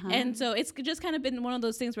out. And so it's just kind of been one of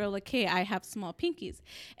those things where like, hey, I have small pinkies.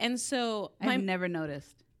 And so I've never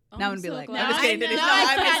noticed. Oh, Now I'm I'm gonna be so like, glad. I'm just kidding. No, Denise. No, I I'm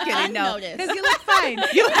just thought kidding. I've No, noticed. because you look fine.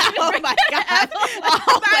 You have. Oh my god. Oh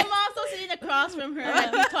But my. I'm also sitting across from her,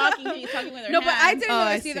 like, he's talking with her No, but I hands. didn't Oh, I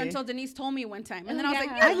notice either see. until Denise told me one time. And then Oh, I was like,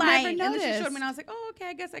 yeah. you're I've never lying. And then she noticed. showed me and I was like, oh, okay,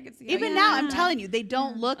 I guess I could see. Even it. now, I'm Yeah. telling you, they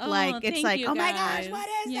don't look Oh, like it's thank like, you, oh my guys. gosh, what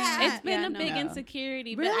is Yeah. that? It's been Yeah, a no. big No.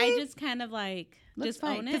 insecurity, but Really? I just kind of like Looks just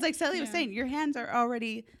fine. own it. Because like Sally was Yeah. saying, your hands are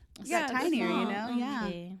already Yeah, got they're tinier, you small. know? Yeah.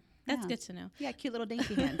 Okay. That's Yeah. good to know. Yeah, cute little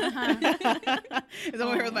dainty hands. Is that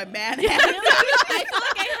here with my man hands? I feel like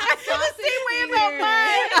I feel the same way about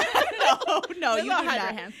mine. No, Let's you all did hide not.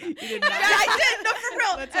 our hands. You did not. Yeah, I did. No, for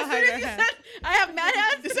real. Let's As all soon hide as our you hands. said I have mad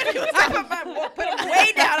hands, I put them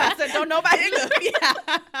way down. I said, don't nobody look. Yeah.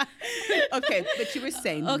 Okay, but you were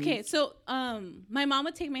saying. Okay, Reese. so my mom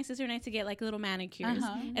would take my sister and I to get like little manicures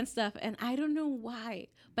Uh-huh. and stuff, and I don't know why,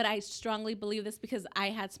 but I strongly believe this because I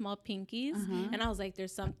had small pinkies, and I was like,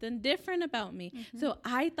 "There's something different about me." So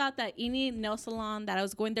I thought that any nail salon that I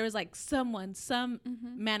was going, there was like some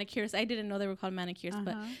manicures. I didn't know they were called manicures,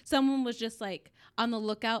 but someone was just like on the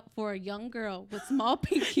lookout for a young girl with small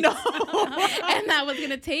pinkies, and that was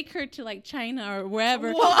gonna take her to like China or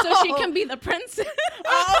wherever, so she can be the princess.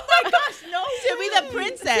 Oh my gosh, no! To be the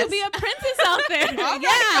princess. To be a princess out there.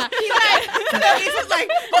 Yeah. Denise was like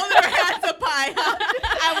holding her hands up high.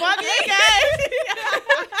 I want you guys.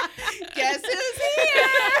 Guess who's here?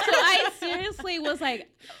 So I seriously was like,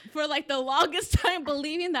 for like the longest time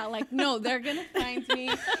believing that like no, they're gonna find me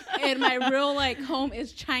and my real like home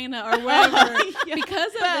is China or wherever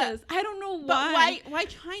because of this. I don't know why. But why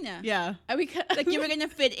China? Yeah. Because Like you were gonna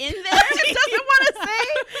fit in there? She doesn't want to say.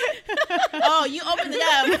 Oh, you opened it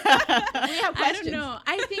up. We have I questions. don't know.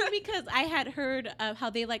 I think because I had heard of how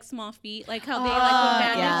they like small feet, like how they like would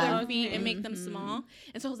bandage yeah. their feet and make them small.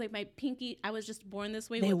 And so I was like, my pinky, I was just born this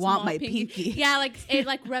way. They with want small my pinky. Yeah, like it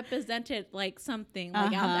like represented like something.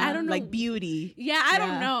 Like I don't know. Like beauty. Yeah, I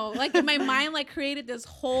don't know. Like in my mind, like created this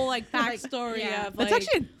whole like backstory of like. That's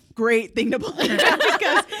actually a great thing to believe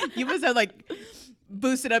because you must have like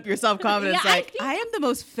boosted up your self-confidence. Yeah, like, I am the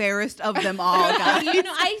most fairest of them all, guys. You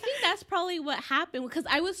know, I think that's probably what happened because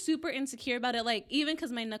I was super insecure about it. Like, even because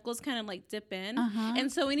my knuckles kind of like dip in. And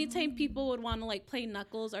so anytime people would want to like play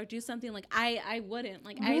knuckles or do something, like I wouldn't.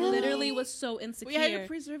 Like, I literally was so insecure. We had to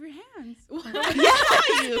preserve your hands. They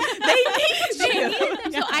need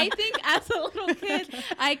you. So I think as a little kid,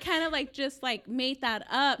 I kind of like just like made that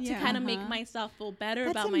up to kind of make myself feel better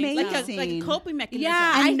That's about amazing. myself. Like a coping mechanism.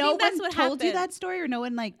 Yeah, And I no think that's one what told you happened. that story, or no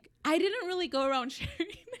one like. I didn't really go around sharing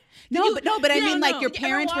it. No, but I you mean, don't like know. your Did you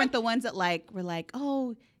ever parents watch- weren't the ones that like were like,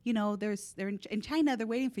 oh, you know, they're in China, they're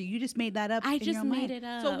waiting for you. You just made that up. I in just your made mind. it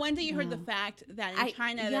up. So when did you heard the fact that in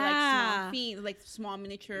China they're like yeah. small feet, like small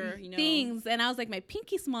miniature, you know? things, and I was like, my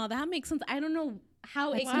pinky small. That makes sense. I don't know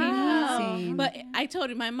how it That's came amazing. out, but I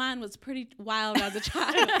told you my mind was pretty wild as a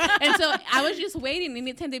child, and so I was just waiting.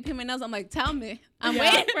 Anytime they pin my nose, I'm like, tell me, I'm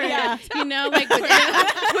waiting for it. You know, like. Was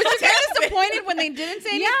you kind of disappointed when they didn't say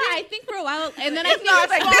anything? Yeah, I think for a while, and then I think No,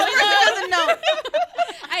 it's like, this person doesn't know.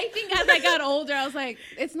 I think as I got older, I was like,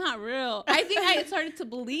 it's not real. I think I started to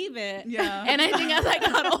believe it. Yeah. And I think as I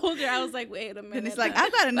got older, I was like, wait a minute. And it's like,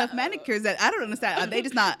 I've got enough manicures that I don't understand. Are they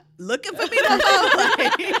just not looking for me no more?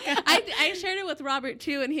 I shared it with Robert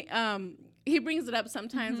too, and he brings it up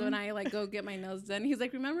sometimes when I like go get my nose done. He's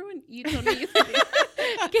like, remember when you told me you said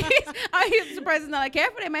I'm surprised it's not like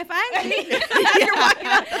careful. They might find me.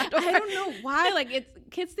 I don't know why. Like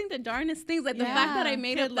kids think the darnest things. Like the fact that I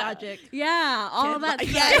made Kid up that- logic. Yeah, all that.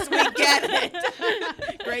 Yes, we get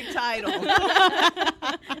it. Great title.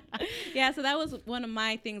 Yeah, so that was one of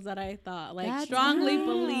my things that I thought. Like That's strongly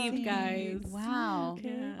amazing. believed, guys. Wow.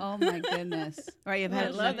 Yeah. Oh my goodness. All right, you've I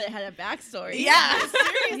had love that it had a backstory. Yeah,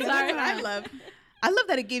 seriously. Sorry. That's what I love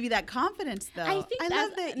that it gave you that confidence, though. I think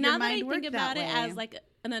love that now your that I mind think worked about that it way. as like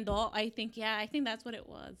an adult, I think that's what it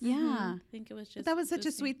was. Yeah. I think it was just. But that was such a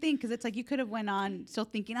just- sweet thing because it's like you could have went on still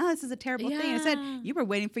thinking, oh, this is a terrible thing. Instead, Yeah. you were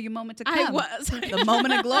waiting for your moment to come. I was. The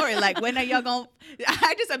moment of glory. Like, when are y'all going to...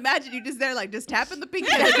 I just imagine you just there, like, just tapping the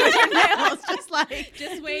pinky with your nails. Just like...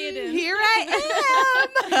 Just waiting. Here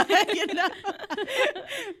I am. You know?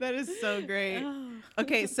 That is so great.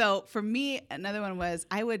 Okay, so for me, another one was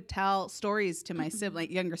I would tell stories to my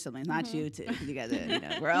younger siblings, not you two, because you guys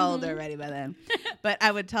are, we're older already by then. But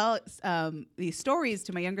I would tell these stories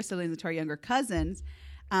to my younger siblings and to our younger cousins,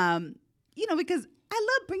 because I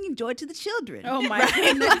love bringing joy to the children. Oh, my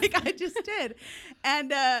goodness. Like I just did.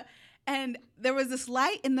 And there was this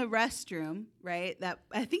light in the restroom, right, that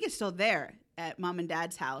I think is still there at mom and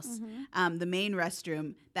dad's house, the main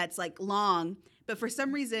restroom that's like long. But for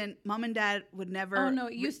some reason, mom and dad would never. Oh no,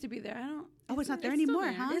 it used to be there. I don't. Oh, it's not there It's still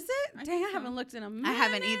anymore, there. huh? Is it? Dang, I haven't looked in a minute. I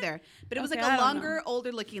haven't either. But it was Okay, like I a don't longer, know.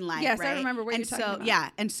 older looking light. Yes, I right? remember what and you're talking about. Yeah.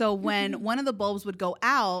 And so when one of the bulbs would go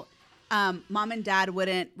out, mom and dad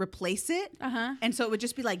wouldn't replace it. Uh-huh. And so it would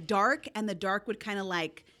just be like dark, and the dark would kind of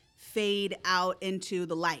like fade out into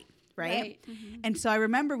the light. Right. And so I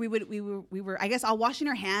remember we were I guess all washing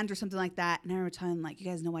our hands or something like that. And I remember telling them, like, you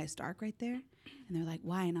guys know why it's dark right there? And they're like,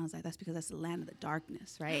 why? And I was like, that's because that's the land of the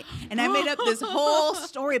darkness, right? And I made up this whole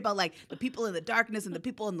story about like the people in the darkness and the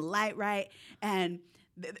people in the light, right? And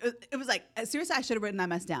it was like, seriously, I should have written that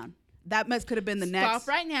mess down. That mess could have been the next. Stop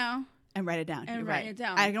right now. And write it down. And You're write right. it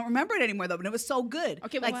down. I don't remember it anymore though, but it was so good.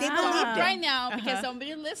 Okay, like but they believed it. right now because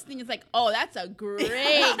somebody listening is like, oh, that's a great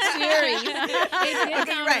series.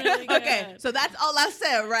 Okay, right. Okay, so that's all I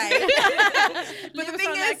said, right? But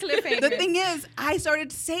the thing is, I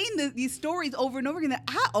started saying these stories over and over again that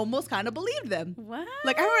I almost kind of believed them. What?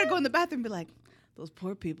 Like I remember to go in the bathroom and be like, those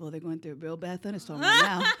poor people, they're going through a real bad thunderstorm right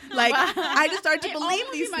now. Like I just started to It believe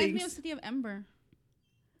almost these reminds me things. of City of Ember.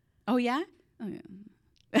 Oh yeah? Oh yeah.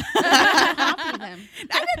 Copy them.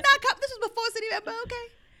 I did not cop. This was before City of Ember, okay.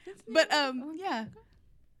 But yeah.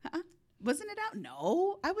 Wasn't it out?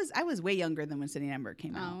 No, I was way younger than when City of Ember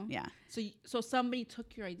came out. Oh. Yeah. So somebody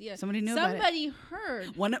took your idea. Somebody knew about it. Somebody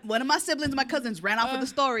heard. One of my siblings, my cousins, ran off with the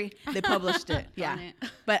story. They published it. Yeah. Darn it.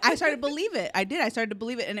 But I started to believe it. I did. I started to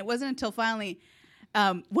believe it, and it wasn't until finally,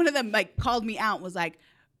 one of them like called me out. Was like,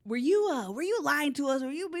 were you lying to us? Were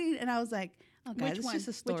you being? And I was like, oh, guys, it's just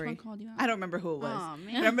a story. Which one called you out? I don't remember who it was. Oh,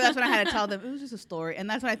 man. Remember, that's when I had to tell them it was just a story, and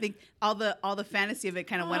that's when I think all the fantasy of it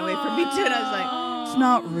kind of went away from me too. And I was like, it's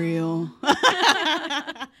not real.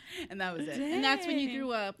 And that was it. And that's when you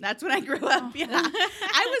grew up. That's when I grew up. Yeah,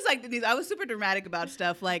 I was like Denise. I was super dramatic about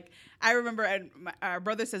stuff. Like I remember, and our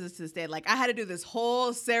brother says this to this day. Like I had to do this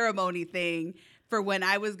whole ceremony thing for when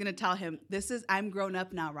I was gonna tell him, I'm grown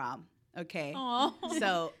up now, Rob. Okay,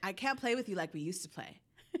 so I can't play with you like we used to play.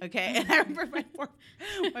 Okay, and I remember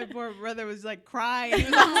my poor brother was like crying. He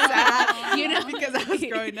was all sad, because I was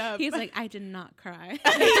growing up. He's like, I did not cry.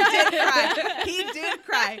 He did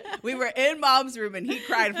cry. We were in Mom's room, and he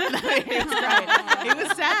cried for that. He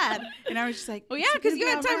was sad, and I was just like, well, yeah, because you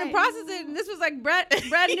had time to process it, and this was like brand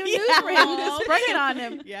new news for him. You just sprung it on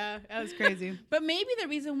him. Yeah, that was crazy. But maybe the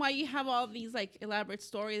reason why you have all these like elaborate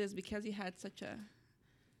stories is because you had such a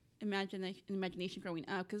imagination growing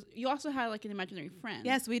up, because you also had like an imaginary friend.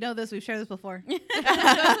 Yes, we know this. We've shared this before. That's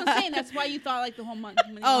what I'm saying. That's why you thought like the whole month.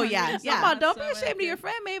 Oh yeah, yeah. Don't be ashamed of your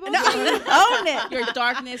friend, Mabel. No, own it. Your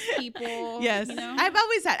darkness, people. Yes, you know? I've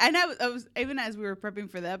always had. I know. I was even as we were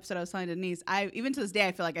prepping for the episode, I was telling Denise. Even to this day,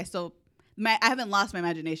 I feel like I haven't lost my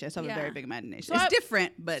imagination. I still have a very big imagination. It's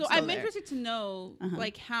different, but so still I'm there. interested to know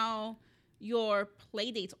like how your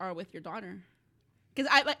play dates are with your daughter, because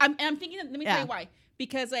I'm thinking. Let me tell you why.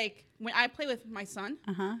 Because like when I play with my son,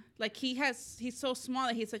 like he's so small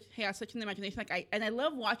that he has such an imagination. Like I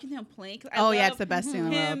love watching him play. It's the best thing in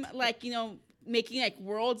the world. Him like making like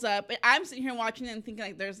worlds up, and I'm sitting here watching it and thinking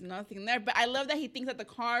like there's nothing there. But I love that he thinks that the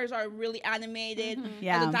cars are really animated,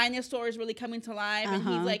 and the dinosaur is really coming to life, and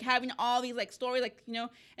he's like having all these like stories, like and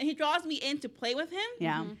he draws me in to play with him.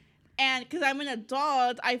 Yeah. And because I'm an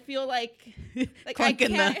adult, I feel like I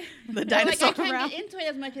Clunking can't the dinosaur I can't around. get into it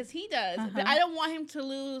as much as he does. But I don't want him to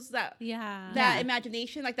lose that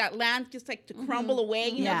imagination, like that land just like to crumble away,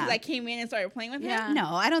 because I came in and started playing with him. No,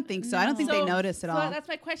 I don't think so. I don't think they notice at all. So that's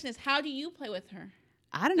my question: is how do you play with her?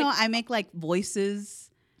 I don't know. I make like voices.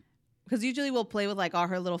 Because usually we'll play with like all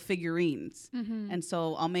her little figurines. And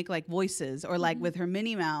so I'll make like voices, or like with her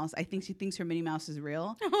Minnie Mouse. I think she thinks her Minnie Mouse is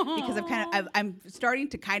real because I'm starting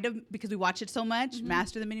to kind of, because we watch it so much,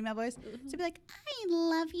 master the Minnie Mouse voice. So be like, I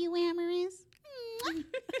love you, Amaris.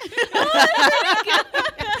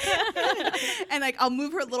 And like I'll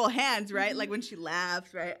move her little hands, right? Like when she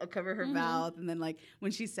laughs, right? I'll cover her mouth, and then like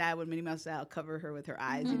when she's sad, when Minnie Mouse is sad, I'll cover her with her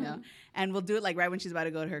eyes, And we'll do it like right when she's about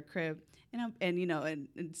to go to her crib.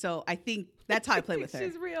 And so I think that's how I play with her.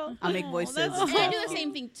 She's real. I'll make voices. And I do the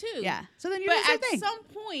same thing too. Yeah. So then you're But the at same thing. some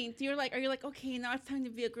point, are you like, okay, now it's time to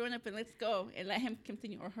be a grown up and let's go and let him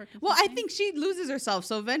continue or her continue? Well, I think she loses herself,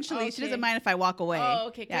 so eventually she doesn't mind if I walk away. Oh,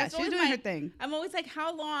 okay. Yeah, she's doing her thing. I'm always like,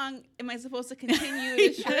 how long am I supposed to continue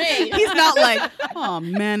this charade? He's not like, oh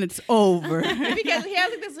man, it's over. Because he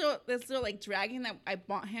has like this little like dragon that I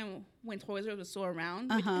bought him when Toys R Us was still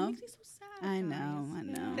around. Which makes me so sad. I know.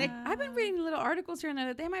 Like, I've been reading little articles here and there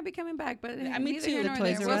that they might be coming back, but me neither too. here The nor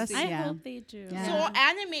Toys there. R We'll Us. see. I Yeah. hope they do. Yeah. So I'll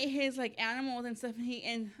animate his like animals and stuff,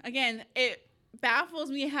 and again it baffles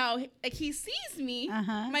me how like he sees me,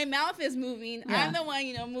 my mouth is moving, I'm the one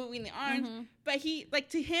moving the arms, but he like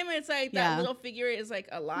to him it's like that little figure is like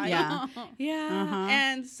alive. Yeah.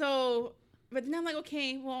 And so, but then I'm like,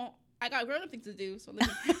 okay, well, I got grown up things to do, so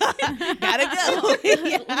Gotta go.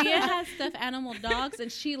 Leah has stuffed animal dogs,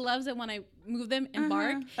 and she loves it when I move them and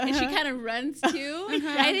bark, and she kind of runs too.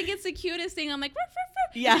 I think it's the cutest thing. I'm like, ruff, ruff,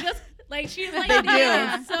 ruff. Yeah. She just, like she's like, They do.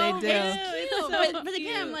 yeah, so They do. It's so but again,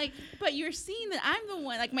 cute. I'm like, but you're seeing that I'm the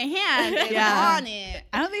one, like my hand is Yeah. on it.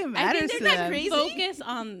 I don't think it I matters think to they're not them. crazy. focus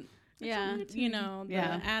on, the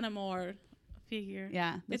Yeah. animal or figure.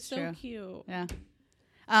 Yeah, that's It's so true. cute. Yeah.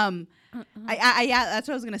 Yeah, that's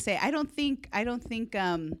what I was gonna say. I don't think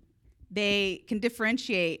they can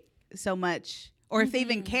differentiate so much, or if they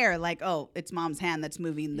even care. Like, oh, it's mom's hand that's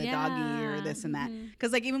moving the doggy or this and that.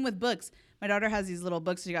 Because like even with books, my daughter has these little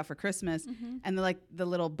books she got for Christmas, and they're like the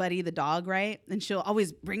little Buddy the dog, right? And she'll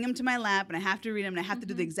always bring them to my lap, and I have to read them, and I have to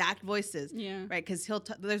do the exact voices, right? Because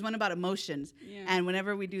there's one about emotions, and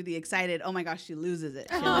whenever we do the excited, oh my gosh, she loses it.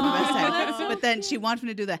 She has the best time. But then she wants me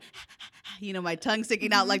to do the, my tongue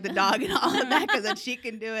sticking out like the dog and all of that, because then she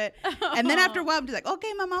can do it. And then after a while, I'm just like,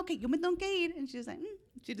 okay, mama, okay, yo me tengo que ir, and she's like,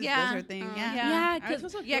 she just does her thing. Yeah,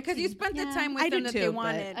 because you spent the time with I them do that too, they but-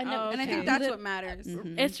 wanted, I know, and I okay. think that's what matters.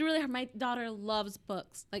 It's really hard. My daughter loves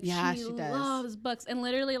books. Like Yeah, she she does. loves books, and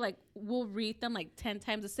literally like we'll read them like 10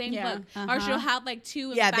 times the same Yeah. book, or she'll have like two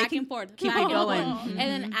and Yeah, they back can and forth, keep back it and going. forth. And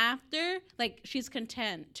then after, like she's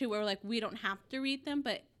content to where like we don't have to read them,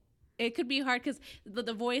 but it could be hard because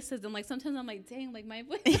the voices and like sometimes I'm like, dang, like my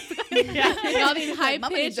voice, like, all these high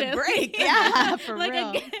Mama needs a pitches. break. Yeah, for Like,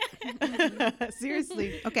 real.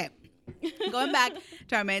 Seriously. Okay. Going back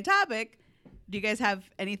to our main topic, do you guys have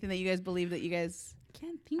anything that you guys believe that you guys...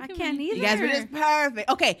 I can't either. You guys were just perfect.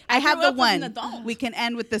 Okay, I have grew the up as an one. adult. We can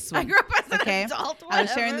end with this one. I grew up as an okay? adult. I was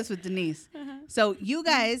sharing whatever. this with Denise. So you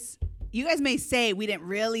guys may say we didn't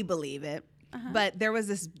really believe it, but there was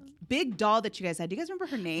this big doll that you guys had. Do you guys remember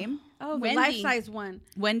her name? Oh, the Wendy. life-size one.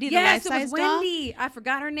 Wendy, the Yes, it life-size was doll? Wendy. I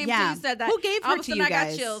forgot her name Yeah. until you said that. Who gave All her of a to sudden you I got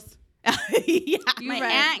guys? chills. Yeah. You're My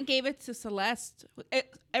right. aunt gave it to Celeste.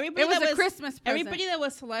 Everybody It was that a Christmas present. Everybody that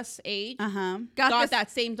was Celeste's age Uh-huh. got this- that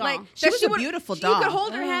same doll. Like, She that was a would- beautiful You doll. could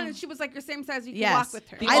hold her hand and she was like your same size. You could Yes. walk with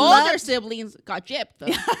her. the I older loved- siblings got gypped though.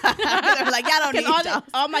 They were like, yeah, I don't need Because dolls.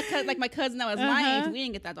 all my my cousin that was my age, we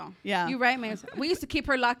didn't get that doll. Yeah. You right, man. We used to keep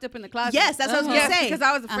her locked up in the closet. Yes, that's what I was Yes, gonna say. because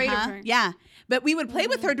I was afraid of her. Yeah, but we would play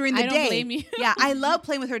with her during the I don't day. blame you. Yeah, I love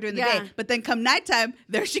playing with her during the Yeah. day. But then come nighttime,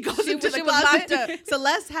 there she goes into the she was closet. locked up.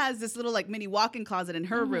 Celeste has this little like mini walk-in closet in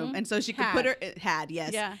her room, and so she could put her. It had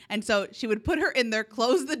yes. Yeah. And so she would put her in there,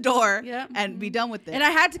 close the door, Yeah. and be done with it. And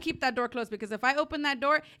I had to keep that door closed because if I opened that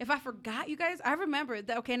door, if I forgot, you guys, I remember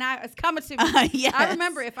that. Okay, now it's coming to me. Yes. I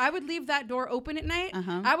remember if I would leave that door open at night,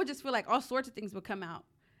 Uh-huh. I would just feel like all sorts of things would come out.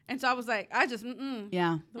 And so I was like, I just,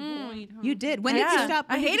 yeah, The void, huh? you did. When did you Yeah. stop?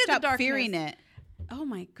 I When did you hated the stop darkness. fearing it. oh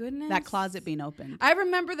my goodness. That closet being opened. I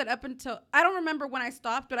remember that up until, I don't remember when I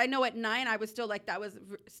stopped, but I know at 9, I was still like, that was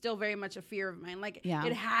still very much a fear of mine. Like, Yeah.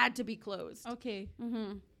 it had to be closed. Okay.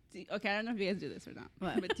 Mm-hmm. Okay, I don't know if you guys do this or not.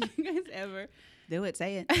 What? But do you guys ever Do it.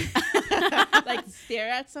 Say it. like stare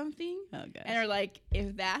at something Oh gosh. and are like,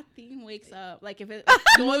 if that thing wakes up, like if it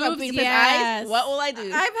goes up Moves, its yes. eyes, what will I do?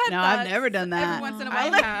 I've had No, I've thoughts never done that. Every once in a I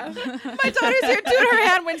while. Like, have. my daughter's here too, and her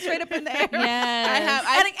hand went straight up in the air. Yes. I have.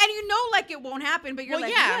 And you know, like it won't happen, but you're Well,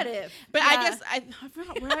 like, yeah. what if? But Yeah. I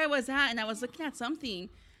forgot where I was at, and I was looking at something,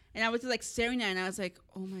 and I was just like staring at it, and I was like,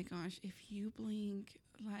 oh my gosh, if you blink,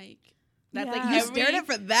 like that's like Yeah. You every- stared at it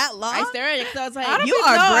for that long. I stared at it because I was like, I don't You think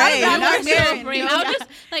are so. brave. I'm You're not so staring. brave. You I'll know? just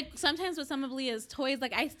like sometimes with some of Leah's toys,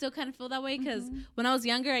 like I still kind of feel that way because when I was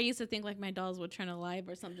younger, I used to think like my dolls would turn alive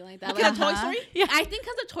or something like that. Because Like, of Toy Story? yeah, I think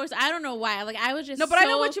because of toys. I don't know why. Like I was just No, but I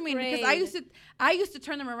know so what you mean because afraid. I used to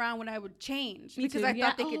turn them around when I would change Me because too. I Yeah.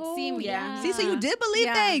 thought they could see Oh, me. yeah. See, so you did believe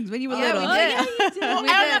Yeah. things when you were Yeah, little. we did. Oh, yeah, you did. Well, We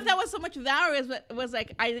I don't know did. if that was so much valor but it was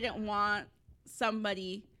like I didn't want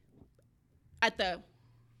somebody at the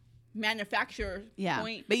manufacturer Yeah.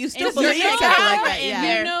 point. But you still And believe so something you're like like that. in Yeah.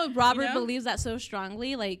 there. You know, Robert You know? believes that so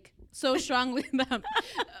strongly, like so strongly that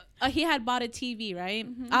he had bought a TV right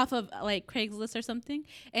off of like Craigslist or something,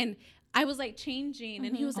 and I was like changing,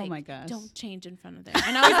 and he was Oh like, my gosh. "Don't change in front of there,"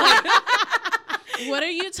 and I was like, "What are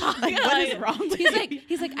you talking about?" what is wrong with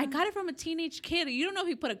He's like, "I got it from a teenage kid. You don't know if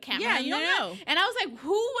he put a camera. Yeah, in you don't there." know. And I was like,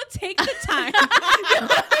 "Who would take the time?"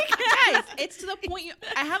 Guys, it's to the point.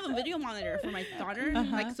 I have a video monitor for my daughter,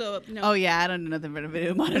 like so. You know, Oh yeah, I don't know nothing but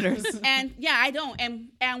video monitors. and yeah, I don't.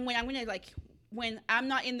 And when I'm gonna like when I'm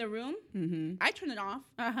not in the room, I turn it off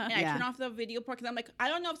and I Yeah. turn off the video part because I'm like, I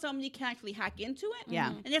don't know if somebody can actually hack into it. Yeah.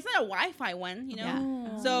 And it's not a Wi-Fi one, you know.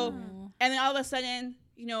 Yeah. So, and then all of a sudden,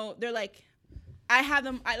 you know, they're like, I have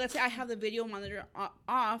them. Let's say I have the video monitor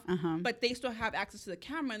off, but they still have access to the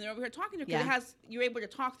camera, and they're over here talking to her because Yeah. it has. You're able to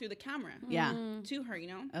talk through the camera Yeah. to her, you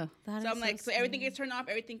know. Oh. That So is I'm like, so scary. everything gets turned off,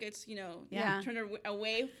 everything gets, you know, Yeah. turned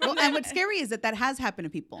away from Well, them. and what's scary is that has happened to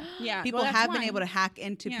people. Yeah, People well, that's have been why. able to hack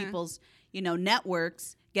into Yeah. people's,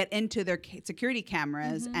 networks, get into their security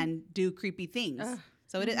cameras, and do creepy things.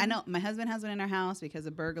 So it is. I know my husband has one in our house because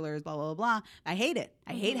of burglars, blah blah blah. I hate it.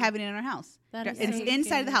 I hate having it in our house. That is It's so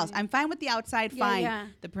inside of the house. scary. I'm fine with the outside, Yeah, fine, yeah.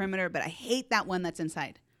 the perimeter, but I hate that one that's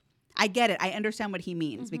inside. I get it. I understand what he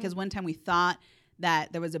means because one time we thought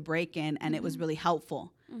that there was a break-in and it was really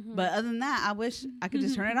helpful. But other than that, I wish I could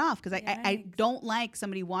just turn it off because I don't like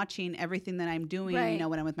somebody watching everything that I'm doing, Right.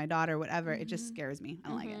 when I'm with my daughter or whatever. It just scares me. I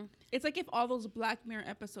don't like it. It's like if all those Black Mirror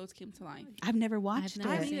episodes came to life. I've never watched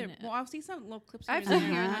never I it. haven't seen either. it. Well, I've seen some little clips. I've here and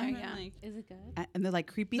seen here and there. there, I'm yeah. like, Is it good? And they're like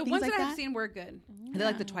creepy The things ones like that that. I've seen were good. Are they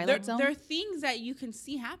like the Twilight Zone? there are things that you can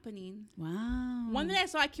see happening. Wow. One that I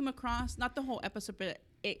saw, I came across, not the whole episode, but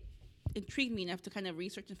it intrigued me enough to kind of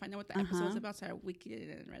research and find out what the episode was about. So I wikid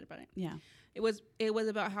it and read about it. Yeah. It was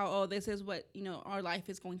about how this is what our life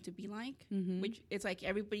is going to be like, which it's like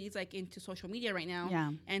everybody's like into social media right now,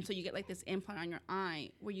 Yeah. and so you get like this implant on your eye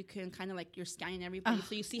where you can kind of like you're scanning everybody,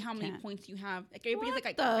 so you see how many can't. points you have. Like everybody's What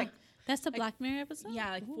like the- That's the Black Mirror episode. yeah,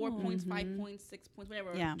 like 4 points, 5 points, 6 points,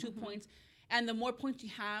 whatever, Yeah. 2 points. And the more points you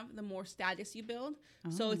have, the more status you build.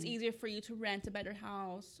 So it's easier for you to rent a better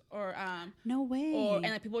house or No way.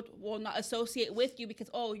 and like people will not associate with you because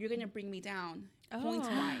you're gonna bring me down points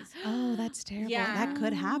wise. Oh, that's terrible. Yeah. That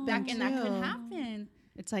could happen That too. could happen.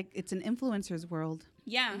 It's like it's an influencer's world.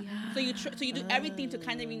 Yeah. So you do everything to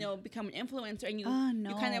kind of become an influencer, and you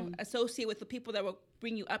kind of associate with the people that will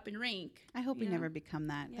bring you up in rank. I hope we never become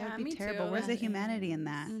that. Yeah, That would be me terrible. too. Where's the humanity in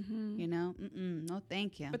that? You know? No,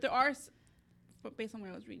 thank you. But there are, but based on what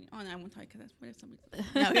I was reading, I won't tell you because that's what if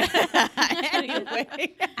somebody.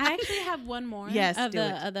 Anyway. I actually have one more. Yes, of do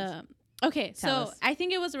the it. of the. Okay, Tell so us. I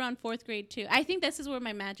think it was around 4th grade too. I think this is where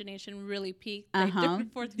my imagination really peaked. Uh-huh.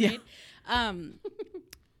 4th Yeah. grade.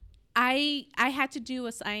 I had to do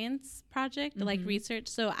a science project, like research.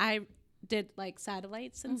 So I did like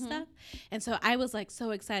satellites and stuff. And so I was like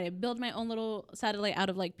so excited. Build my own little satellite out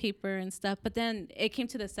of like paper and stuff. But then it came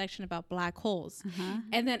to this section about black holes.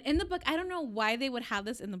 And then in the book, I don't know why they would have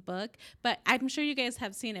this in the book, but I'm sure you guys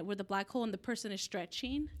have seen it where the black hole and the person is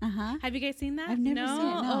stretching. Have you guys seen that? I've never seen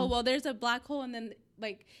it, no. Oh, well, there's a black hole and then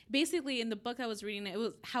like basically in the book I was reading, it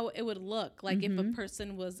was how it would look like if a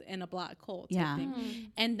person was in a black hole type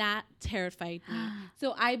thing. And that terrified me.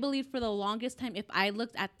 So I believe for the longest time, if I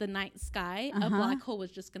looked at the night sky, a black hole was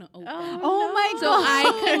just gonna open. Oh my So god.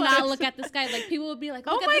 I could not look at the sky. Like people would be like,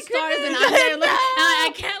 "Look at the stars," and I'm there looking, and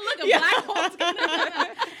I can't look. A black hole's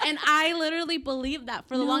gonna. And I literally believed that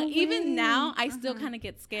for the long. Even now, I still kind of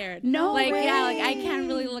get scared. No like way. yeah, like I can't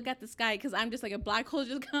really look at the sky because I'm just like a black hole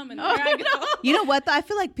just coming. There I go. You know what though? I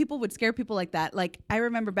feel like people would scare people like that. Like I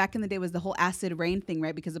remember back in the day was the whole acid rain thing,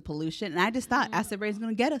 right? Because of pollution. And I just thought acid rain's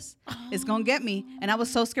gonna get us. It's gonna get me. And I was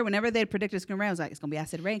so scared whenever they'd predict it's gonna rain. I was like, it's gonna be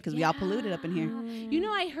acid rain because we all polluted up in here. You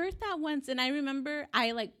know, I heard that once, and I remember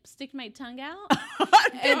I like stick my tongue out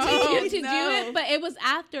to do it, but it was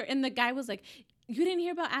after, and the guy was like, "You didn't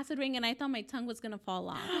hear about acid rain," and I thought my tongue was gonna fall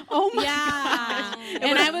off. Oh my gosh!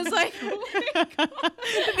 And I was like, "Oh my god!"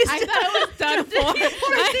 I thought it was done for.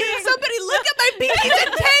 Somebody look at my beanies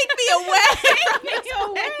and take me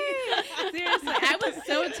away. Seriously, I was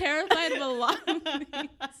so terrified of a lot of things.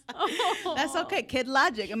 That's okay. Kid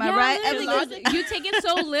logic. Am I right? Literally, 'cause you take it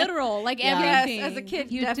so literal, like Yeah. everything. Yes, as a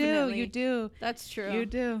kid, You definitely. do. You do. That's true. You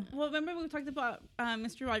do. Well, remember we talked about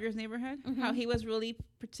Mr. Rogers' Neighborhood, how he was really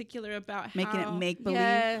particular about Making how, it make believe.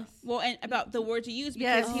 Yes. well, and about the words you use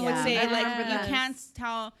because Yes. he Yeah. would say I like remember you that. can't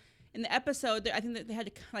tell in the episode. I think that they had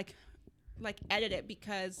to like edit it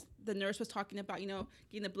because the nurse was talking about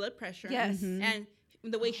getting the blood pressure. Yes. And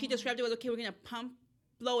the way she described it was, okay, we're gonna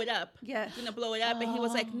blow it up. Yes. We're gonna blow it up, and he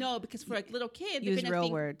was like, no, because for like little kids, Use they're gonna real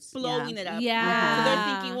think words. blowing Yeah. it up. Yeah. So they're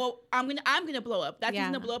thinking, well, I'm gonna blow up. That's Yeah.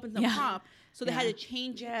 gonna blow up and the Yeah. pop. So they had to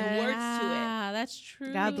change the words to it. Yeah, that's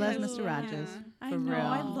true. God bless Because- Mr. Rogers. I For know, real.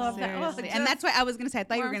 I love that. Oh, Seriously. it And just that's why I was going to say, I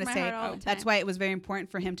thought you were warms going to my say, heart all the that's time. why it was very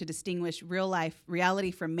important for him to distinguish real life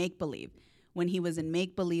reality from make believe when he was in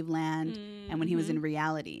make believe land and when he was in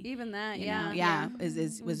reality. Even that, You yeah. know? Yeah.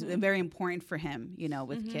 Was very important for him,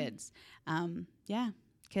 with kids. Yeah.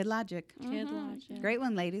 Kid logic. Kid logic. Great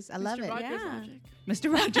one, ladies. I love Mr. it. Rogers Yeah. logic.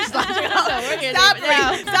 Mr. Rogers logic.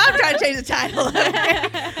 Stop trying to change the title.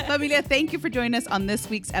 Familia, thank you for joining us on this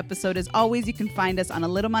week's episode. As always, you can find us on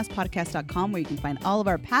alittlemasspodcast.com where you can find all of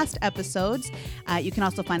our past episodes. You can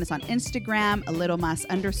also find us on Instagram, @alittlemas_,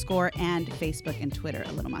 and Facebook and Twitter,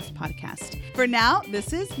 @alittlemas_podcast. For now,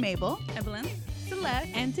 this is Mabel. Evelyn.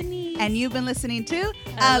 Celeste. Anthony. And you've been listening to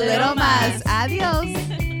A Little Mas.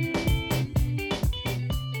 Adios.